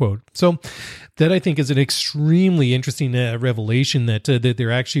else," end quote. So that, I think, is an extremely interesting revelation, that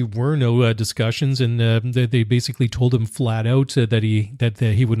there actually were no discussions, and they basically told him flat out that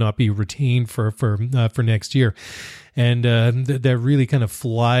he would not be retained for next year. And that really kind of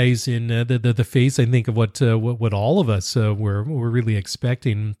flies in the face, I think, of what all of us were really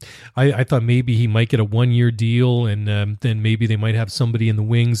expecting. I thought maybe he might get a 1-year deal, and then maybe they might have somebody in the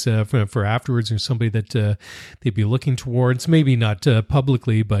wings for afterwards, or somebody that they'd be looking towards. Maybe not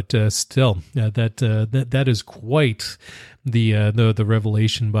publicly, but still, that is quite the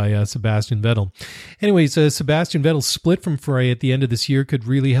revelation by Sebastian Vettel. Anyways, Sebastian Vettel's split from Ferrari at the end of this year could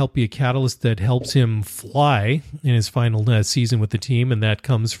really help be a catalyst that helps him fly in his final season with the team, and that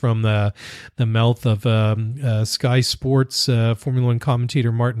comes from the mouth of Sky Sports Formula One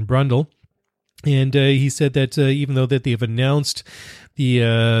commentator Martin Brundle. And he said that even though that they have announced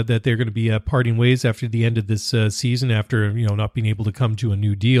that they're going to be parting ways after the end of this season, after not being able to come to a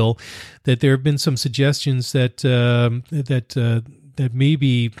new deal, that there have been some suggestions that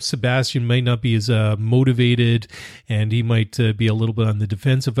maybe Sebastian might not be as motivated, and he might be a little bit on the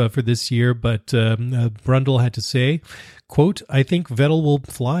defensive for this year. But Brundle had to say, quote, "I think Vettel will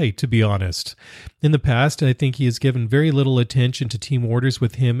fly, to be honest. In the past, I think he has given very little attention to team orders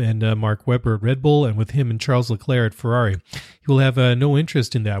with him and Mark Webber at Red Bull, and with him and Charles Leclerc at Ferrari. He will have no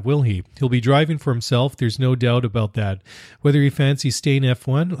interest in that, will he? He'll be driving for himself, there's no doubt about that. Whether he fancies staying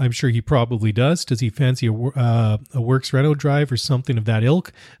F1, I'm sure he probably does. Does he fancy a Works Renault drive or something of that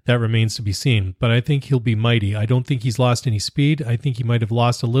ilk? That remains to be seen. But I think he'll be mighty. I don't think he's lost any speed. I think he might have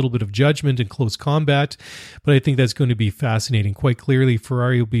lost a little bit of judgment in close combat, but I think that's going to be fascinating. Quite clearly,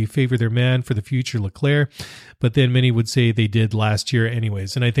 Ferrari will favor their man for the future, Leclerc, but then many would say they did last year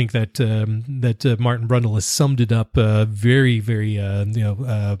anyways. And I think that Martin Brundle has summed it up very, very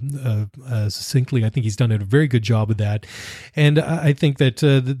succinctly. I think he's done a very good job of that, and I think that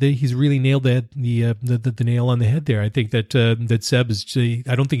he's really nailed the nail on the head there. I think that Seb is.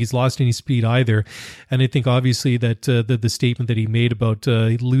 I don't think he's lost any speed either, and I think obviously that the statement that he made about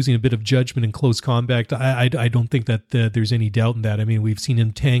losing a bit of judgment in close combat, I don't think that there's any doubt in that. I mean, we've seen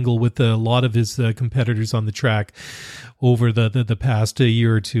him tangle with a lot of his competitors on the track over the past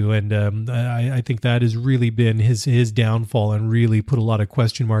year or two, and I think that has really been his downfall, and really put a lot of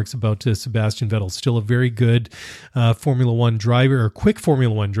question marks about Sebastian Vettel. Still a very good Formula One driver, or quick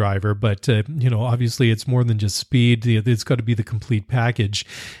Formula One driver, but obviously it's more than just speed. It's got to be the complete package,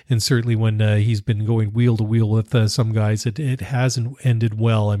 and certainly when he's been going wheel to wheel with some guys, it hasn't ended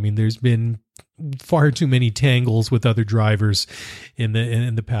well. I mean, there's been far too many tangles with other drivers in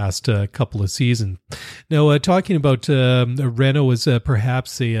the past couple of seasons. Now, talking about Renault as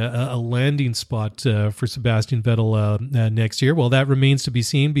perhaps a landing spot for Sebastian Vettel next year, well, that remains to be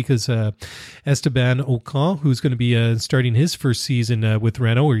seen, because Esteban Ocon, who's going to be starting his first season with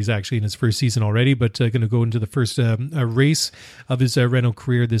Renault, or he's actually in his first season already, but going to go into the first race of his Renault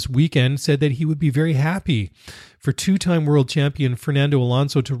career this weekend, said that he would be very happy for two-time world champion Fernando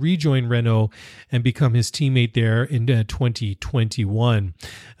Alonso to rejoin Renault and become his teammate there in 2021.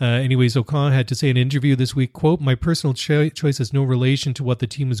 Anyways, Ocon had to say in an interview this week, quote, "My personal choice has no relation to what the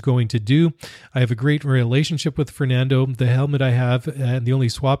team is going to do. I have a great relationship with Fernando. The helmet I have and the only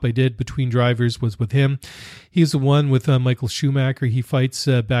swap I did between drivers was with him. He's the one with Michael Schumacher he fights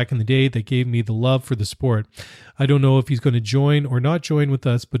back in the day that gave me the love for the sport. I don't know if he's going to join or not join with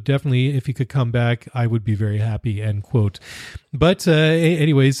us, but definitely if he could come back, I would be very happy," end quote. But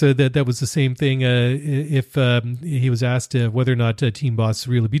anyways, that was the same thing. If he was asked whether or not team boss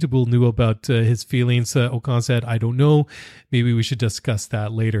Cyril Abiteboul knew about his feelings, Ocon said, "I don't know. Maybe we should discuss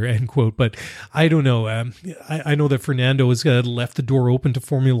that later," end quote. But I don't know. I know that Fernando has left the door open to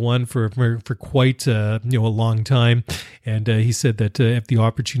Formula One for quite a long time, and he said that if the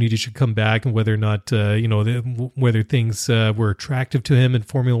opportunity should come back, and whether or not whether things were attractive to him in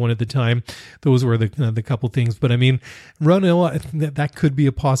Formula One at the time, those were the couple things. But I mean, Renault, that could be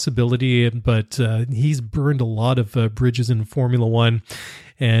a possibility, but he's burned a lot of bridges in Formula One,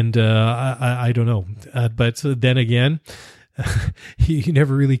 and I don't know. But then again, you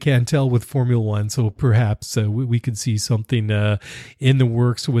never really can tell with Formula One, so perhaps we could see something in the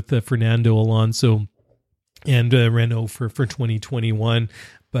works with Fernando Alonso and Renault for 2021.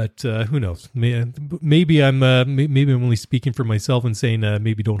 But who knows? Maybe I'm only speaking for myself and saying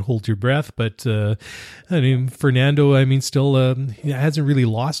maybe don't hold your breath. But I mean, Fernando, still he hasn't really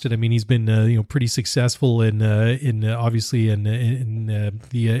lost it. I mean, he's been pretty successful in obviously in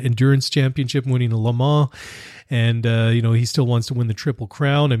the endurance championship, winning a Le Mans. And, he still wants to win the Triple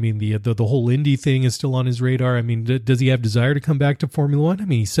Crown. I mean, the whole Indy thing is still on his radar. I mean, does he have desire to come back to Formula One? I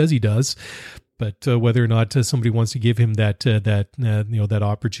mean, he says he does. But whether or not somebody wants to give him that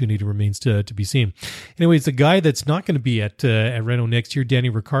opportunity remains to be seen. Anyways, the guy that's not going to be at Renault next year, Danny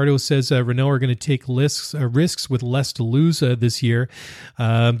Ricciardo, says Renault are going to take risks with less to lose this year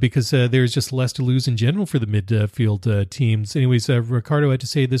because there's just less to lose in general for the midfield teams. Anyways, Ricciardo had to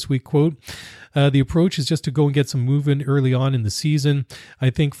say this week, quote, "The approach is just to go and get some movement early on in the season.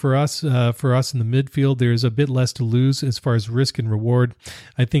 I think for us in the midfield, there's a bit less to lose as far as risk and reward.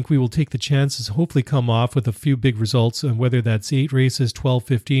 I think we will take the chances, hopefully come off with a few big results, and whether that's 8 races, 12,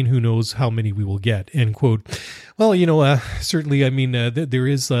 15, who knows how many we will get," end quote. Well, certainly, I mean, there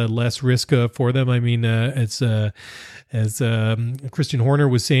is less risk for them. I mean, as Christian Horner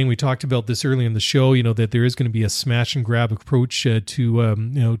was saying, we talked about this earlier in the show, that there is going to be a smash and grab approach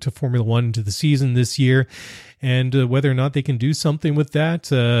to Formula One, to the season this year. And whether or not they can do something with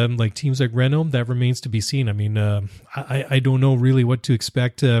that, like teams like Renault, that remains to be seen. I mean, I don't know really what to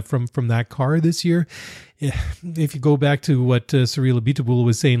expect from that car this year. If you go back to what Cyril Abiteboul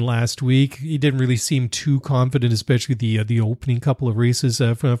was saying last week, he didn't really seem too confident, especially the opening couple of races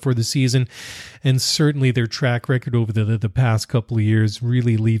for the season. And certainly their track record over the past couple of years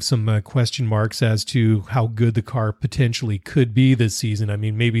really leaves some question marks as to how good the car potentially could be this season. I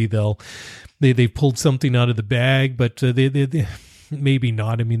mean, maybe they've pulled something out of the bag, but they maybe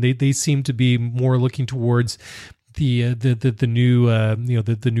not. I mean, they seem to be more looking towards the new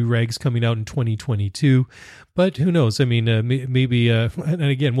the new regs coming out in 2022, but who knows? I mean, maybe and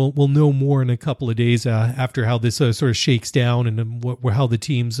again, we'll know more in a couple of days after how this sort of shakes down, and how the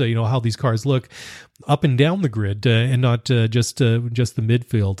teams how these cars look up and down the grid, and not just the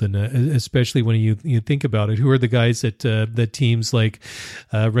midfield. And especially when you think about it, who are the guys that teams like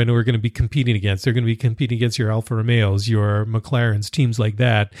Renault are going to be competing against? They're going to be competing against your Alfa Romeos, your McLarens, teams like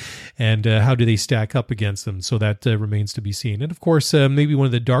that, and how do they stack up against them? So that remains to be seen. And of course, maybe one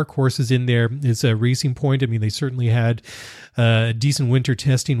of the dark horses in there is Racing Point. I mean, they certainly had decent winter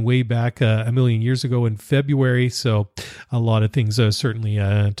testing way back a million years ago in February, so a lot of things certainly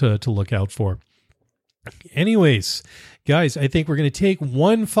to look out for. Anyways, guys, I think we're going to take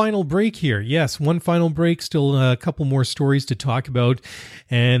one final break here. Yes, one final break, still a couple more stories to talk about,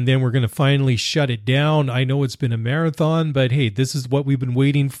 and then we're going to finally shut it down. I know it's been a marathon, but hey, this is what we've been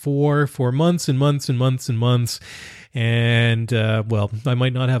waiting for months and months and months and months. And well, I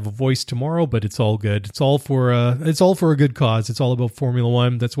might not have a voice tomorrow, but it's all good. It's all for a good cause. It's all about Formula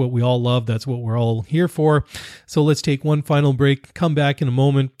One. That's what we all love. That's what we're all here for. So let's take one final break. Come back in a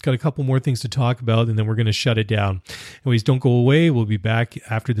moment. Got a couple more things to talk about, and then we're going to shut it down. Anyways, don't go away. We'll be back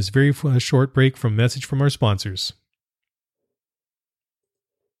after this very short break from a message from our sponsors.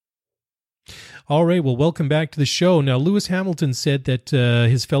 All right, well, welcome back to the show. Now, Lewis Hamilton said that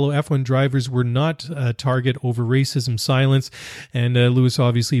his fellow F1 drivers were not a target over racism silence, and Lewis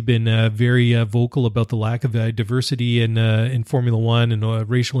obviously been very vocal about the lack of diversity in Formula One and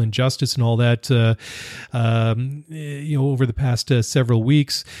racial injustice and all that, over the past several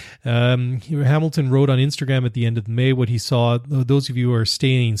weeks. Hamilton wrote on Instagram at the end of May what he saw. Those of you who are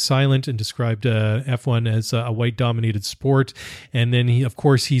staying silent, and described F1 as a white-dominated sport, and then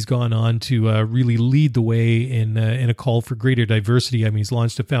he's gone on to really lead the way in a call for greater diversity. I mean, he's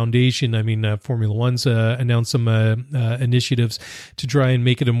launched a foundation. I mean, Formula One's announced some initiatives to try and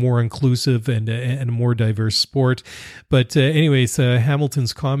make it a more inclusive and a more diverse sport. But anyways,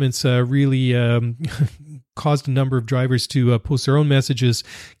 Hamilton's comments really caused a number of drivers to post their own messages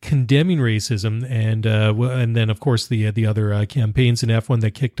condemning racism, and then of course the other campaigns in F1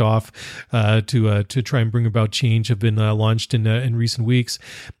 that kicked off to try and bring about change have been launched in recent weeks.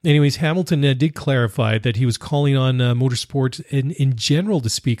 Anyways, Hamilton did clarify that he was calling on motorsport in general to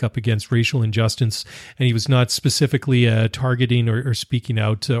speak up against racial injustice, and he was not specifically targeting or speaking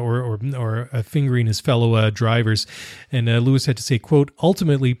out or fingering his fellow drivers. And Lewis had to say, quote,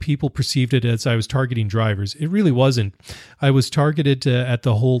 "Ultimately, people perceived it as I was targeting drivers. It really wasn't. I was targeted at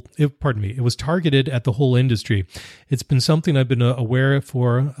the whole. It was targeted at the whole industry. It's been something I've been aware of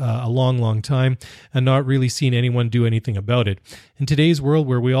for a long, long time, and not really seen anyone do anything about it. In today's world,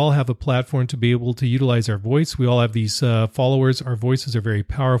 where we all have a platform to be able to utilize our voice, we all have these followers. Our voices are very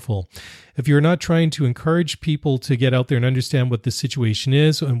powerful. If you're not trying to encourage people to get out there and understand what the situation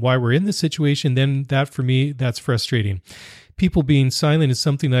is and why we're in this situation, then that, for me, that's frustrating. People being silent is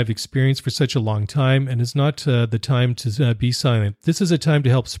something I've experienced for such a long time, and it's not the time to be silent. This is a time to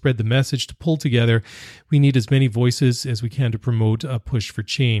help spread the message, to pull together. We need as many voices as we can to promote a push for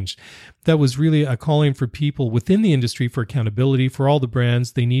change." That was really a calling for people within the industry for accountability, for all the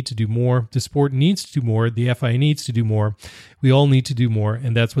brands. They need to do more. The sport needs to do more. The FIA needs to do more. We all need to do more,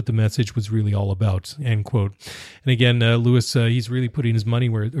 and that's what the message was really all about, end quote. And again, Lewis, he's really putting his money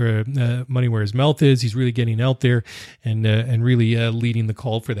where his mouth is. He's really getting out there and really leading the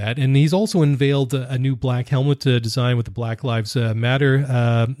call for that. And he's also unveiled a new black helmet design with the Black Lives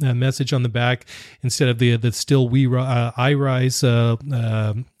Matter message on the back instead of the "Still I Rise"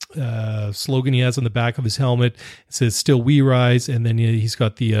 slogan he has on the back of his helmet. It says "Still We Rise," and then he's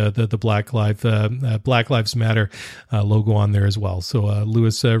got the Black Lives Matter logo on there as well. So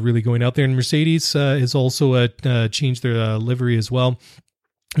Lewis really going out there, and Mercedes has also changed their livery as well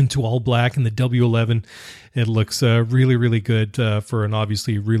into all black in the W11. It looks really, really good for an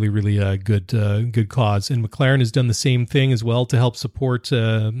obviously really, really good cause. And McLaren has done the same thing as well to help support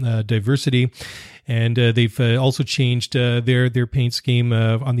diversity. And they've also changed their paint scheme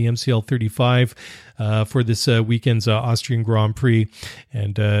on the MCL 35 for this weekend's Austrian Grand Prix.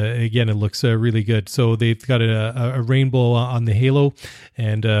 And again, it looks really good. So they've got a rainbow on the halo,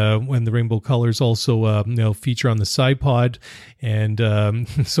 and when the rainbow colors also feature on the side pod. And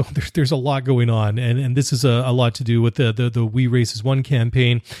so there's a lot going on. And this is a lot to do with the We Races One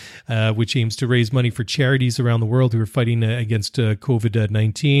campaign, which aims to raise money for charities around the world who are fighting against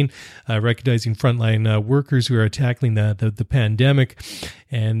COVID-19, recognizing frontline workers who are tackling the pandemic.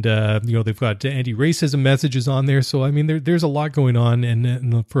 And they've got anti-racism messages on there. So I mean, there's a lot going on,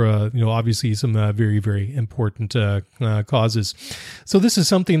 and for obviously some very, very important causes. So this is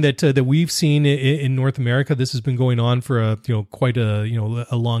something that we've seen in North America. This has been going on for quite a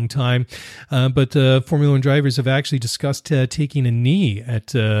long time. But Formula One drivers have actually discussed taking a knee at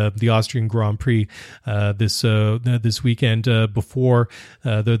the Austrian Grand Prix this weekend before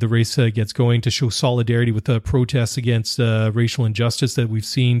the race gets going, to show solidarity with protests against racial injustice that we've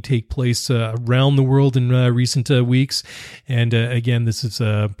seen take place around the world in recent weeks. And again, this is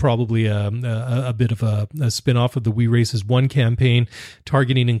probably a bit of a spin-off of the We Races One campaign,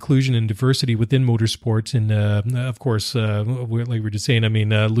 targeting inclusion and diversity within motorsports. And of course, like we were just saying, I mean,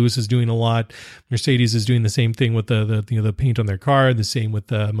 Lewis is doing a lot. Mercedes is doing the same thing with the paint on their car, the same with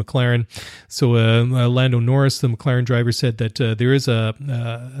McLaren. So Lando Norris, the McLaren driver, said that there is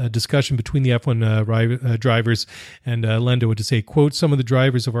a discussion between the F1 drivers, and Lando would say, quote, "Some of the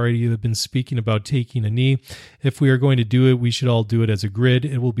drivers have already been speaking about taking a knee. If we are going to do it, we should all do it as a grid.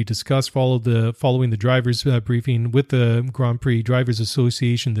 It will be discussed following the drivers briefing with the Grand Prix Drivers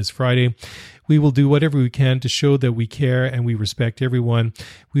Association this Friday. We will do whatever we can to show that we care and we respect everyone.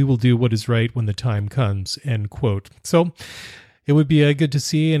 We will do what is right when the time comes," end quote. So it would be good to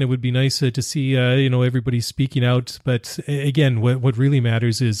see, and it would be nice to see everybody speaking out. But again, what really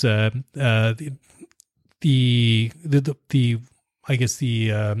matters is the I guess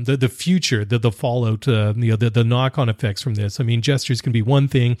the future, the fallout, the knock-on effects from this. I mean, gestures can be one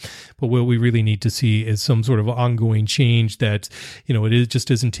thing, but what we really need to see is some sort of ongoing change that, it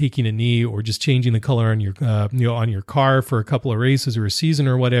just isn't taking a knee or just changing the color on your, on your car for a couple of races or a season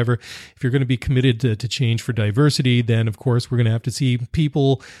or whatever. If you're going to be committed to change for diversity, then of course we're going to have to see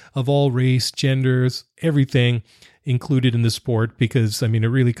people of all race, genders, everything included in the sport, because I mean it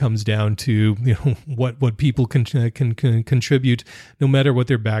really comes down to what people can contribute, no matter what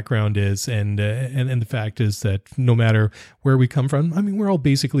their background is, and the fact is that no matter where we come from, I mean we're all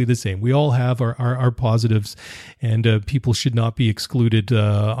basically the same. We all have our positives, and people should not be excluded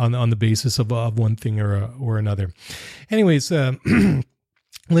on the basis of one thing or another. Anyways.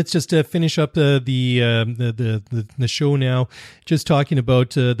 Let's just finish up the show now, just talking about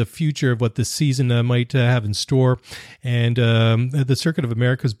the future of what this season might have in store. And the Circuit of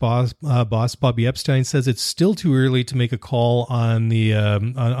America's boss Bobby Epstein says it's still too early to make a call on the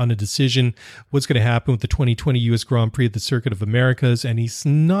on a decision what's going to happen with the 2020 U.S. Grand Prix at the Circuit of Americas, and he's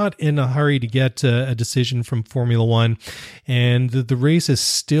not in a hurry to get a decision from Formula One. And the race is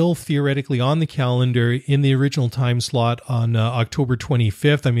still theoretically on the calendar in the original time slot on October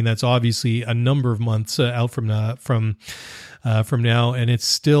 25th. I mean, that's obviously a number of months out from now, and it's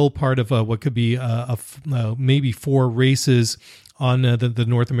still part of what could be maybe 4 races on the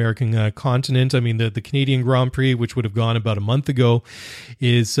North American continent. I mean, the Canadian Grand Prix, which would have gone about a month ago,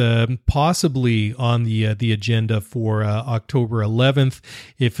 is possibly on the agenda for October 11th,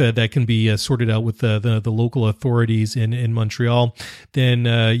 if that can be sorted out with the local authorities in Montreal. Then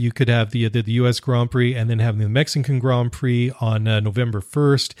you could have the U.S. Grand Prix, and then having the Mexican Grand Prix on November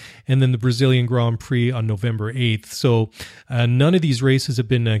 1st, and then the Brazilian Grand Prix on November 8th. So none of these races have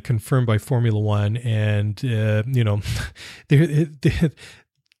been confirmed by Formula One, and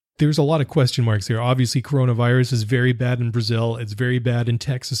there's a lot of question marks there. Obviously, coronavirus is very bad in Brazil. It's very bad in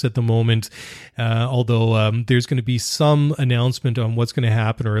Texas at the moment, although there's going to be some announcement on what's going to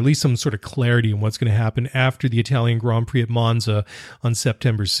happen, or at least some sort of clarity on what's going to happen after the Italian Grand Prix at Monza on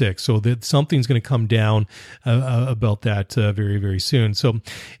September 6th. So that something's going to come down about that very, very soon. So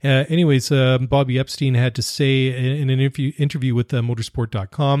anyways, Bobby Epstein had to say in an interview with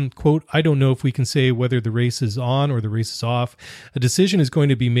motorsport.com, quote, "I don't know if we can say whether the race is on or the race is off. A decision is going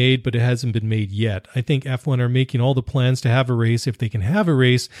to be made, but it hasn't been made yet. I think F1 are making all the plans to have a race if they can have a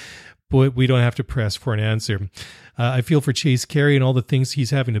race, but we don't have to press for an answer. I feel for Chase Carey and all the things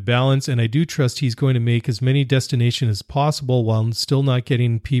he's having to balance, and I do trust he's going to make as many destinations as possible while still not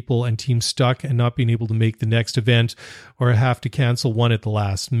getting people and teams stuck and not being able to make the next event or have to cancel one at the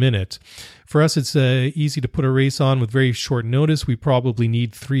last minute. For us, it's easy to put a race on with very short notice. We probably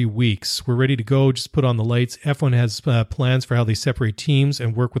need 3 weeks. We're ready to go. Just put on the lights. F1 has plans for how they separate teams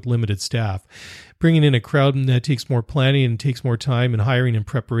and work with limited staff. Bringing in a crowd takes more planning and takes more time and hiring and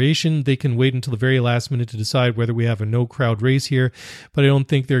preparation. They can wait until the very last minute to decide whether we have a no-crowd race here, but I don't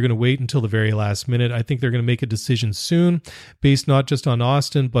think they're going to wait until the very last minute. I think they're going to make a decision soon, based not just on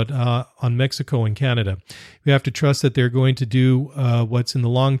Austin, but on Mexico and Canada. We have to trust that they're going to do what's in the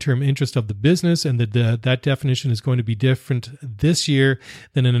long-term interest of the business, and that definition is going to be different this year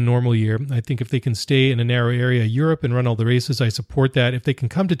than in a normal year. I think if they can stay in a narrow area of Europe and run all the races, I support that. If they can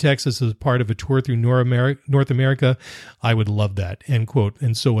come to Texas as part of a tour through North America, I would love that, end quote.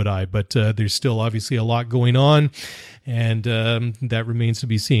 And so would I. But there's still obviously a lot going on, and that remains to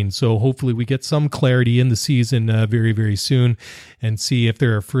be seen. So hopefully we get some clarity in the season very, very soon, and see if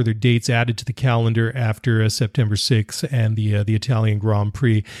there are further dates added to the calendar after September 6th and the Italian Grand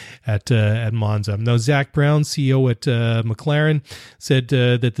Prix at Monza. Now, Zach Brown, CEO at McLaren, said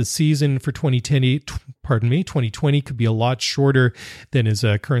that the season for 2020 could be a lot shorter than is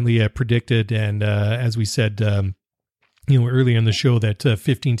currently predicted. And as we said, earlier in the show, that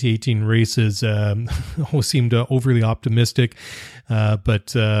 15 to 18 races always seemed overly optimistic.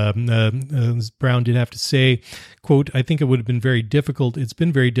 But Brown did have to say, quote, "I think it would have been very difficult. It's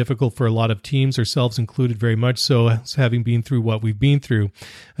been very difficult for a lot of teams, ourselves included, very much so, having been through what we've been through.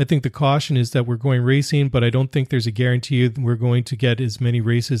 I think the caution is that we're going racing, but I don't think there's a guarantee we're going to get as many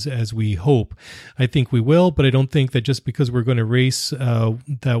races as we hope. I think we will, but I don't think that just because we're going to race,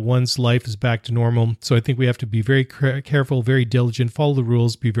 that one's life is back to normal. So I think we have to be very careful, very diligent, follow the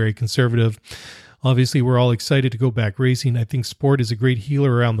rules, be very conservative. Obviously, we're all excited to go back racing. I think sport is a great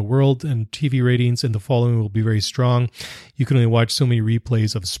healer around the world, and TV ratings and the following will be very strong. You can only watch so many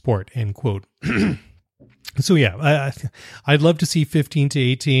replays of sport," end quote. So yeah, I'd love to see 15 to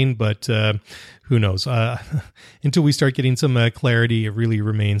 18, but who knows? Until we start getting some clarity, it really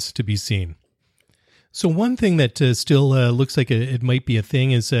remains to be seen. So one thing that still looks like it might be a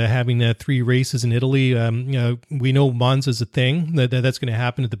thing is having 3 races in Italy. We know Monza's a thing. That's going to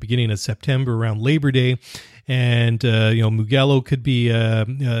happen at the beginning of September around Labor Day. And, Mugello could be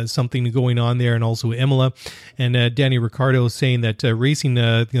something going on there, and also Imola. And Danny Ricciardo saying that racing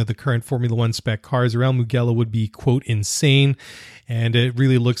the current Formula One spec cars around Mugello would be, quote, insane. And it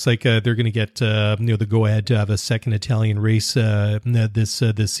really looks like they're going to get the go-ahead to have a second Italian race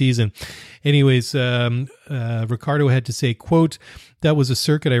this season. Anyways, Ricciardo had to say, quote, "That was a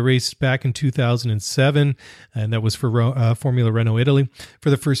circuit I raced back in 2007, and that was for Formula Renault Italy for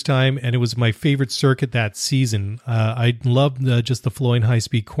the first time, and it was my favorite circuit that season. I loved just the flowing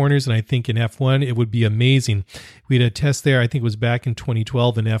high-speed corners, and I think in F1 it would be amazing. We had a test there, I think it was back in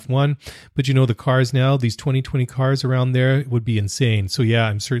 2012 in F1, but the cars now, these 2020 cars around there, it would be insane. So yeah,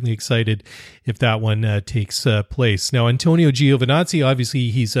 I'm certainly excited if that one takes place." Now, Antonio Giovinazzi, obviously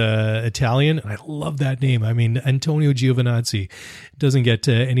he's Italian, and I love that name. I mean, Antonio Giovinazzi doesn't get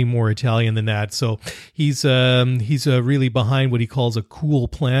any more Italian than that. So he's really behind what he calls a cool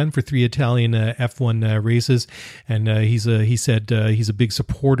plan for 3 Italian F1 races, and he said he's a big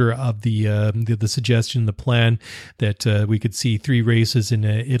supporter of the suggestion, the plan that we could see 3 races in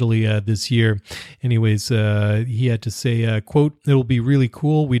Italy this year. Anyways, he had to say, quote, "It'll be really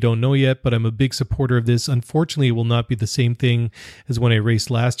cool. We don't know yet, but I'm a big supporter of this. Unfortunately, it will not be the same thing as when I raced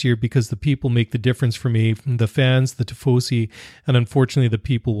last year because the people make the difference for me, the fans, the tifosi, and unfortunately the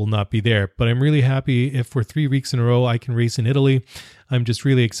people will not be there. But I'm really happy if for 3 weeks in a row I can race in Italy. I'm just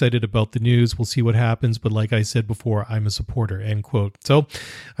really excited about the news. We'll see what happens. But like I said before, I'm a supporter," end quote. So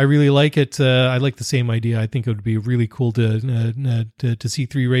I really like it. I like the same idea. I think it would be really cool to see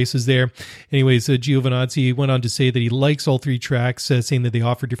 3 races there. Anyways, Giovinazzi went on to say that he likes all 3 tracks, saying that they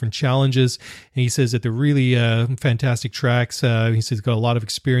offer different challenges. And he says that they're really fantastic tracks. He says he's got a lot of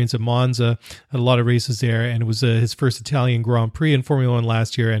experience at Monza, had a lot of races there, and it was his first Italian Grand Prix in Formula One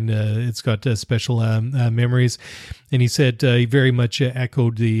last year, and it's got special memories. And he said he very much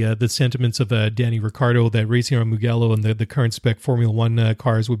echoed the sentiments of Danny Ricciardo, that racing around Mugello and the current spec Formula One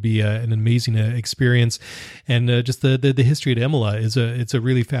cars would be an amazing experience. And just the history at Imola it's a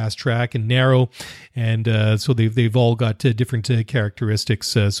really fast track and narrow, and so they've all got different characteristics.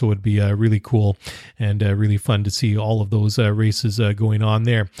 So it'd be really cool and really fun to see all of those races going on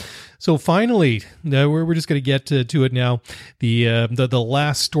there. So finally, we're just going to get to it now. The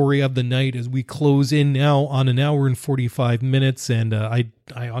last story of the night as we close in now on an hour and 45 minutes, and I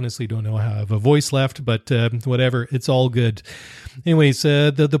honestly don't know how I have a voice left, but whatever, it's all good. Anyways,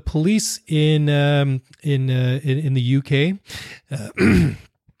 the police in the UK.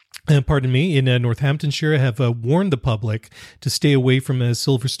 In Northamptonshire have warned the public to stay away from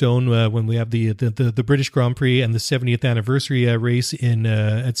Silverstone when we have the British Grand Prix and the 70th anniversary race at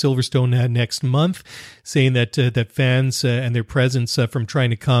Silverstone next month, saying that fans and their presence from trying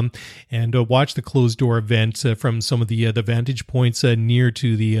to come and watch the closed door event from some of the vantage points near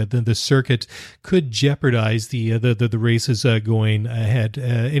to the circuit could jeopardize the races going ahead.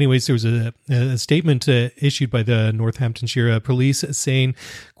 Anyways, there was a statement issued by the Northamptonshire police saying,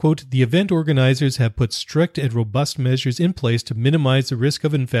 quote, "The event organizers have put strict and robust measures in place to minimize the risk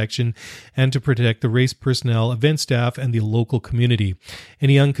of infection and to protect the race personnel, event staff, and the local community.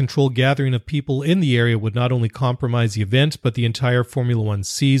 Any uncontrolled gathering of people in the area would not only compromise the event, but the entire Formula One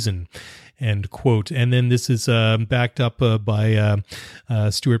season." End quote. And then this is backed up by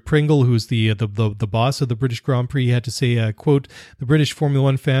Stuart Pringle, who's the boss of the British Grand Prix. He had to say, quote, "The British Formula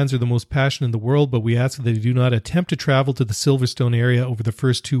One fans are the most passionate in the world, but we ask that they do not attempt to travel to the Silverstone area over the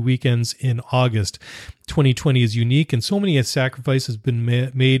first 2 weekends in August. 2020 is unique, and so many sacrifices have been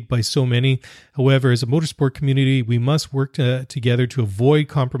made by so many. However, as a motorsport community, we must work together to avoid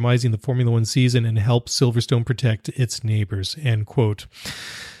compromising the Formula One season and help Silverstone protect its neighbors," end quote.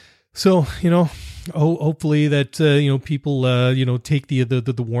 So, hopefully that, people, take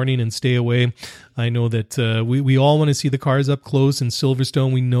the warning and stay away. I know that we all want to see the cars up close in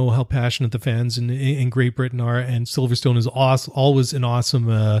Silverstone. We know how passionate the fans in Great Britain are, and Silverstone is always an awesome,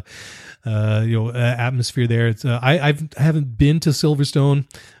 atmosphere there. I haven't been to Silverstone.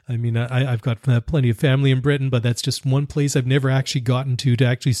 I mean, I've got plenty of family in Britain, but that's just one place I've never actually gotten to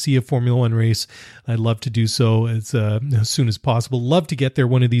actually see a Formula One race. I'd love to do so as soon as possible. Love to get there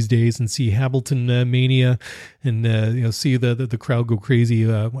one of these days and see Hamilton mania and see the crowd go crazy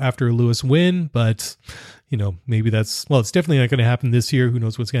after a Lewis win. But maybe it's definitely not going to happen this year. Who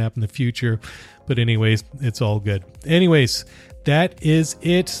knows what's going to happen in the future? But anyways, it's all good. Anyways, that is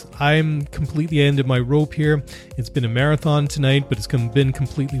it. I'm completely ended my rope here. It's been a marathon tonight, but it's been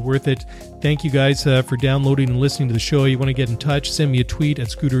completely worth it. Thank you guys for downloading and listening to the show. You want to get in touch, send me a tweet at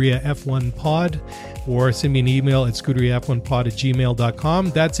ScuderiaF1Pod or send me an email at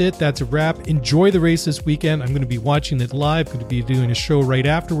ScuderiaF1Pod@gmail.com. That's it. That's a wrap. Enjoy the race this weekend. I'm going to be watching it live. I'm going to be doing a show right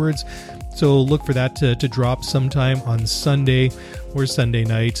afterwards. So look for that to drop sometime on Sunday or Sunday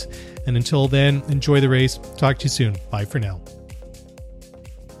night. And until then, enjoy the race. Talk to you soon. Bye for now.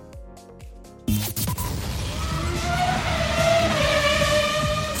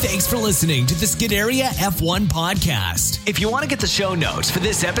 Thanks for listening to the Scuderia F1 podcast. If you want to get the show notes for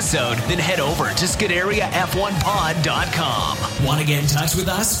this episode, then head over to ScuderiaF1Pod.com. Want to get in touch with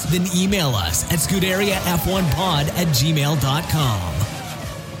us? Then email us at ScuderiaF1Pod@gmail.com.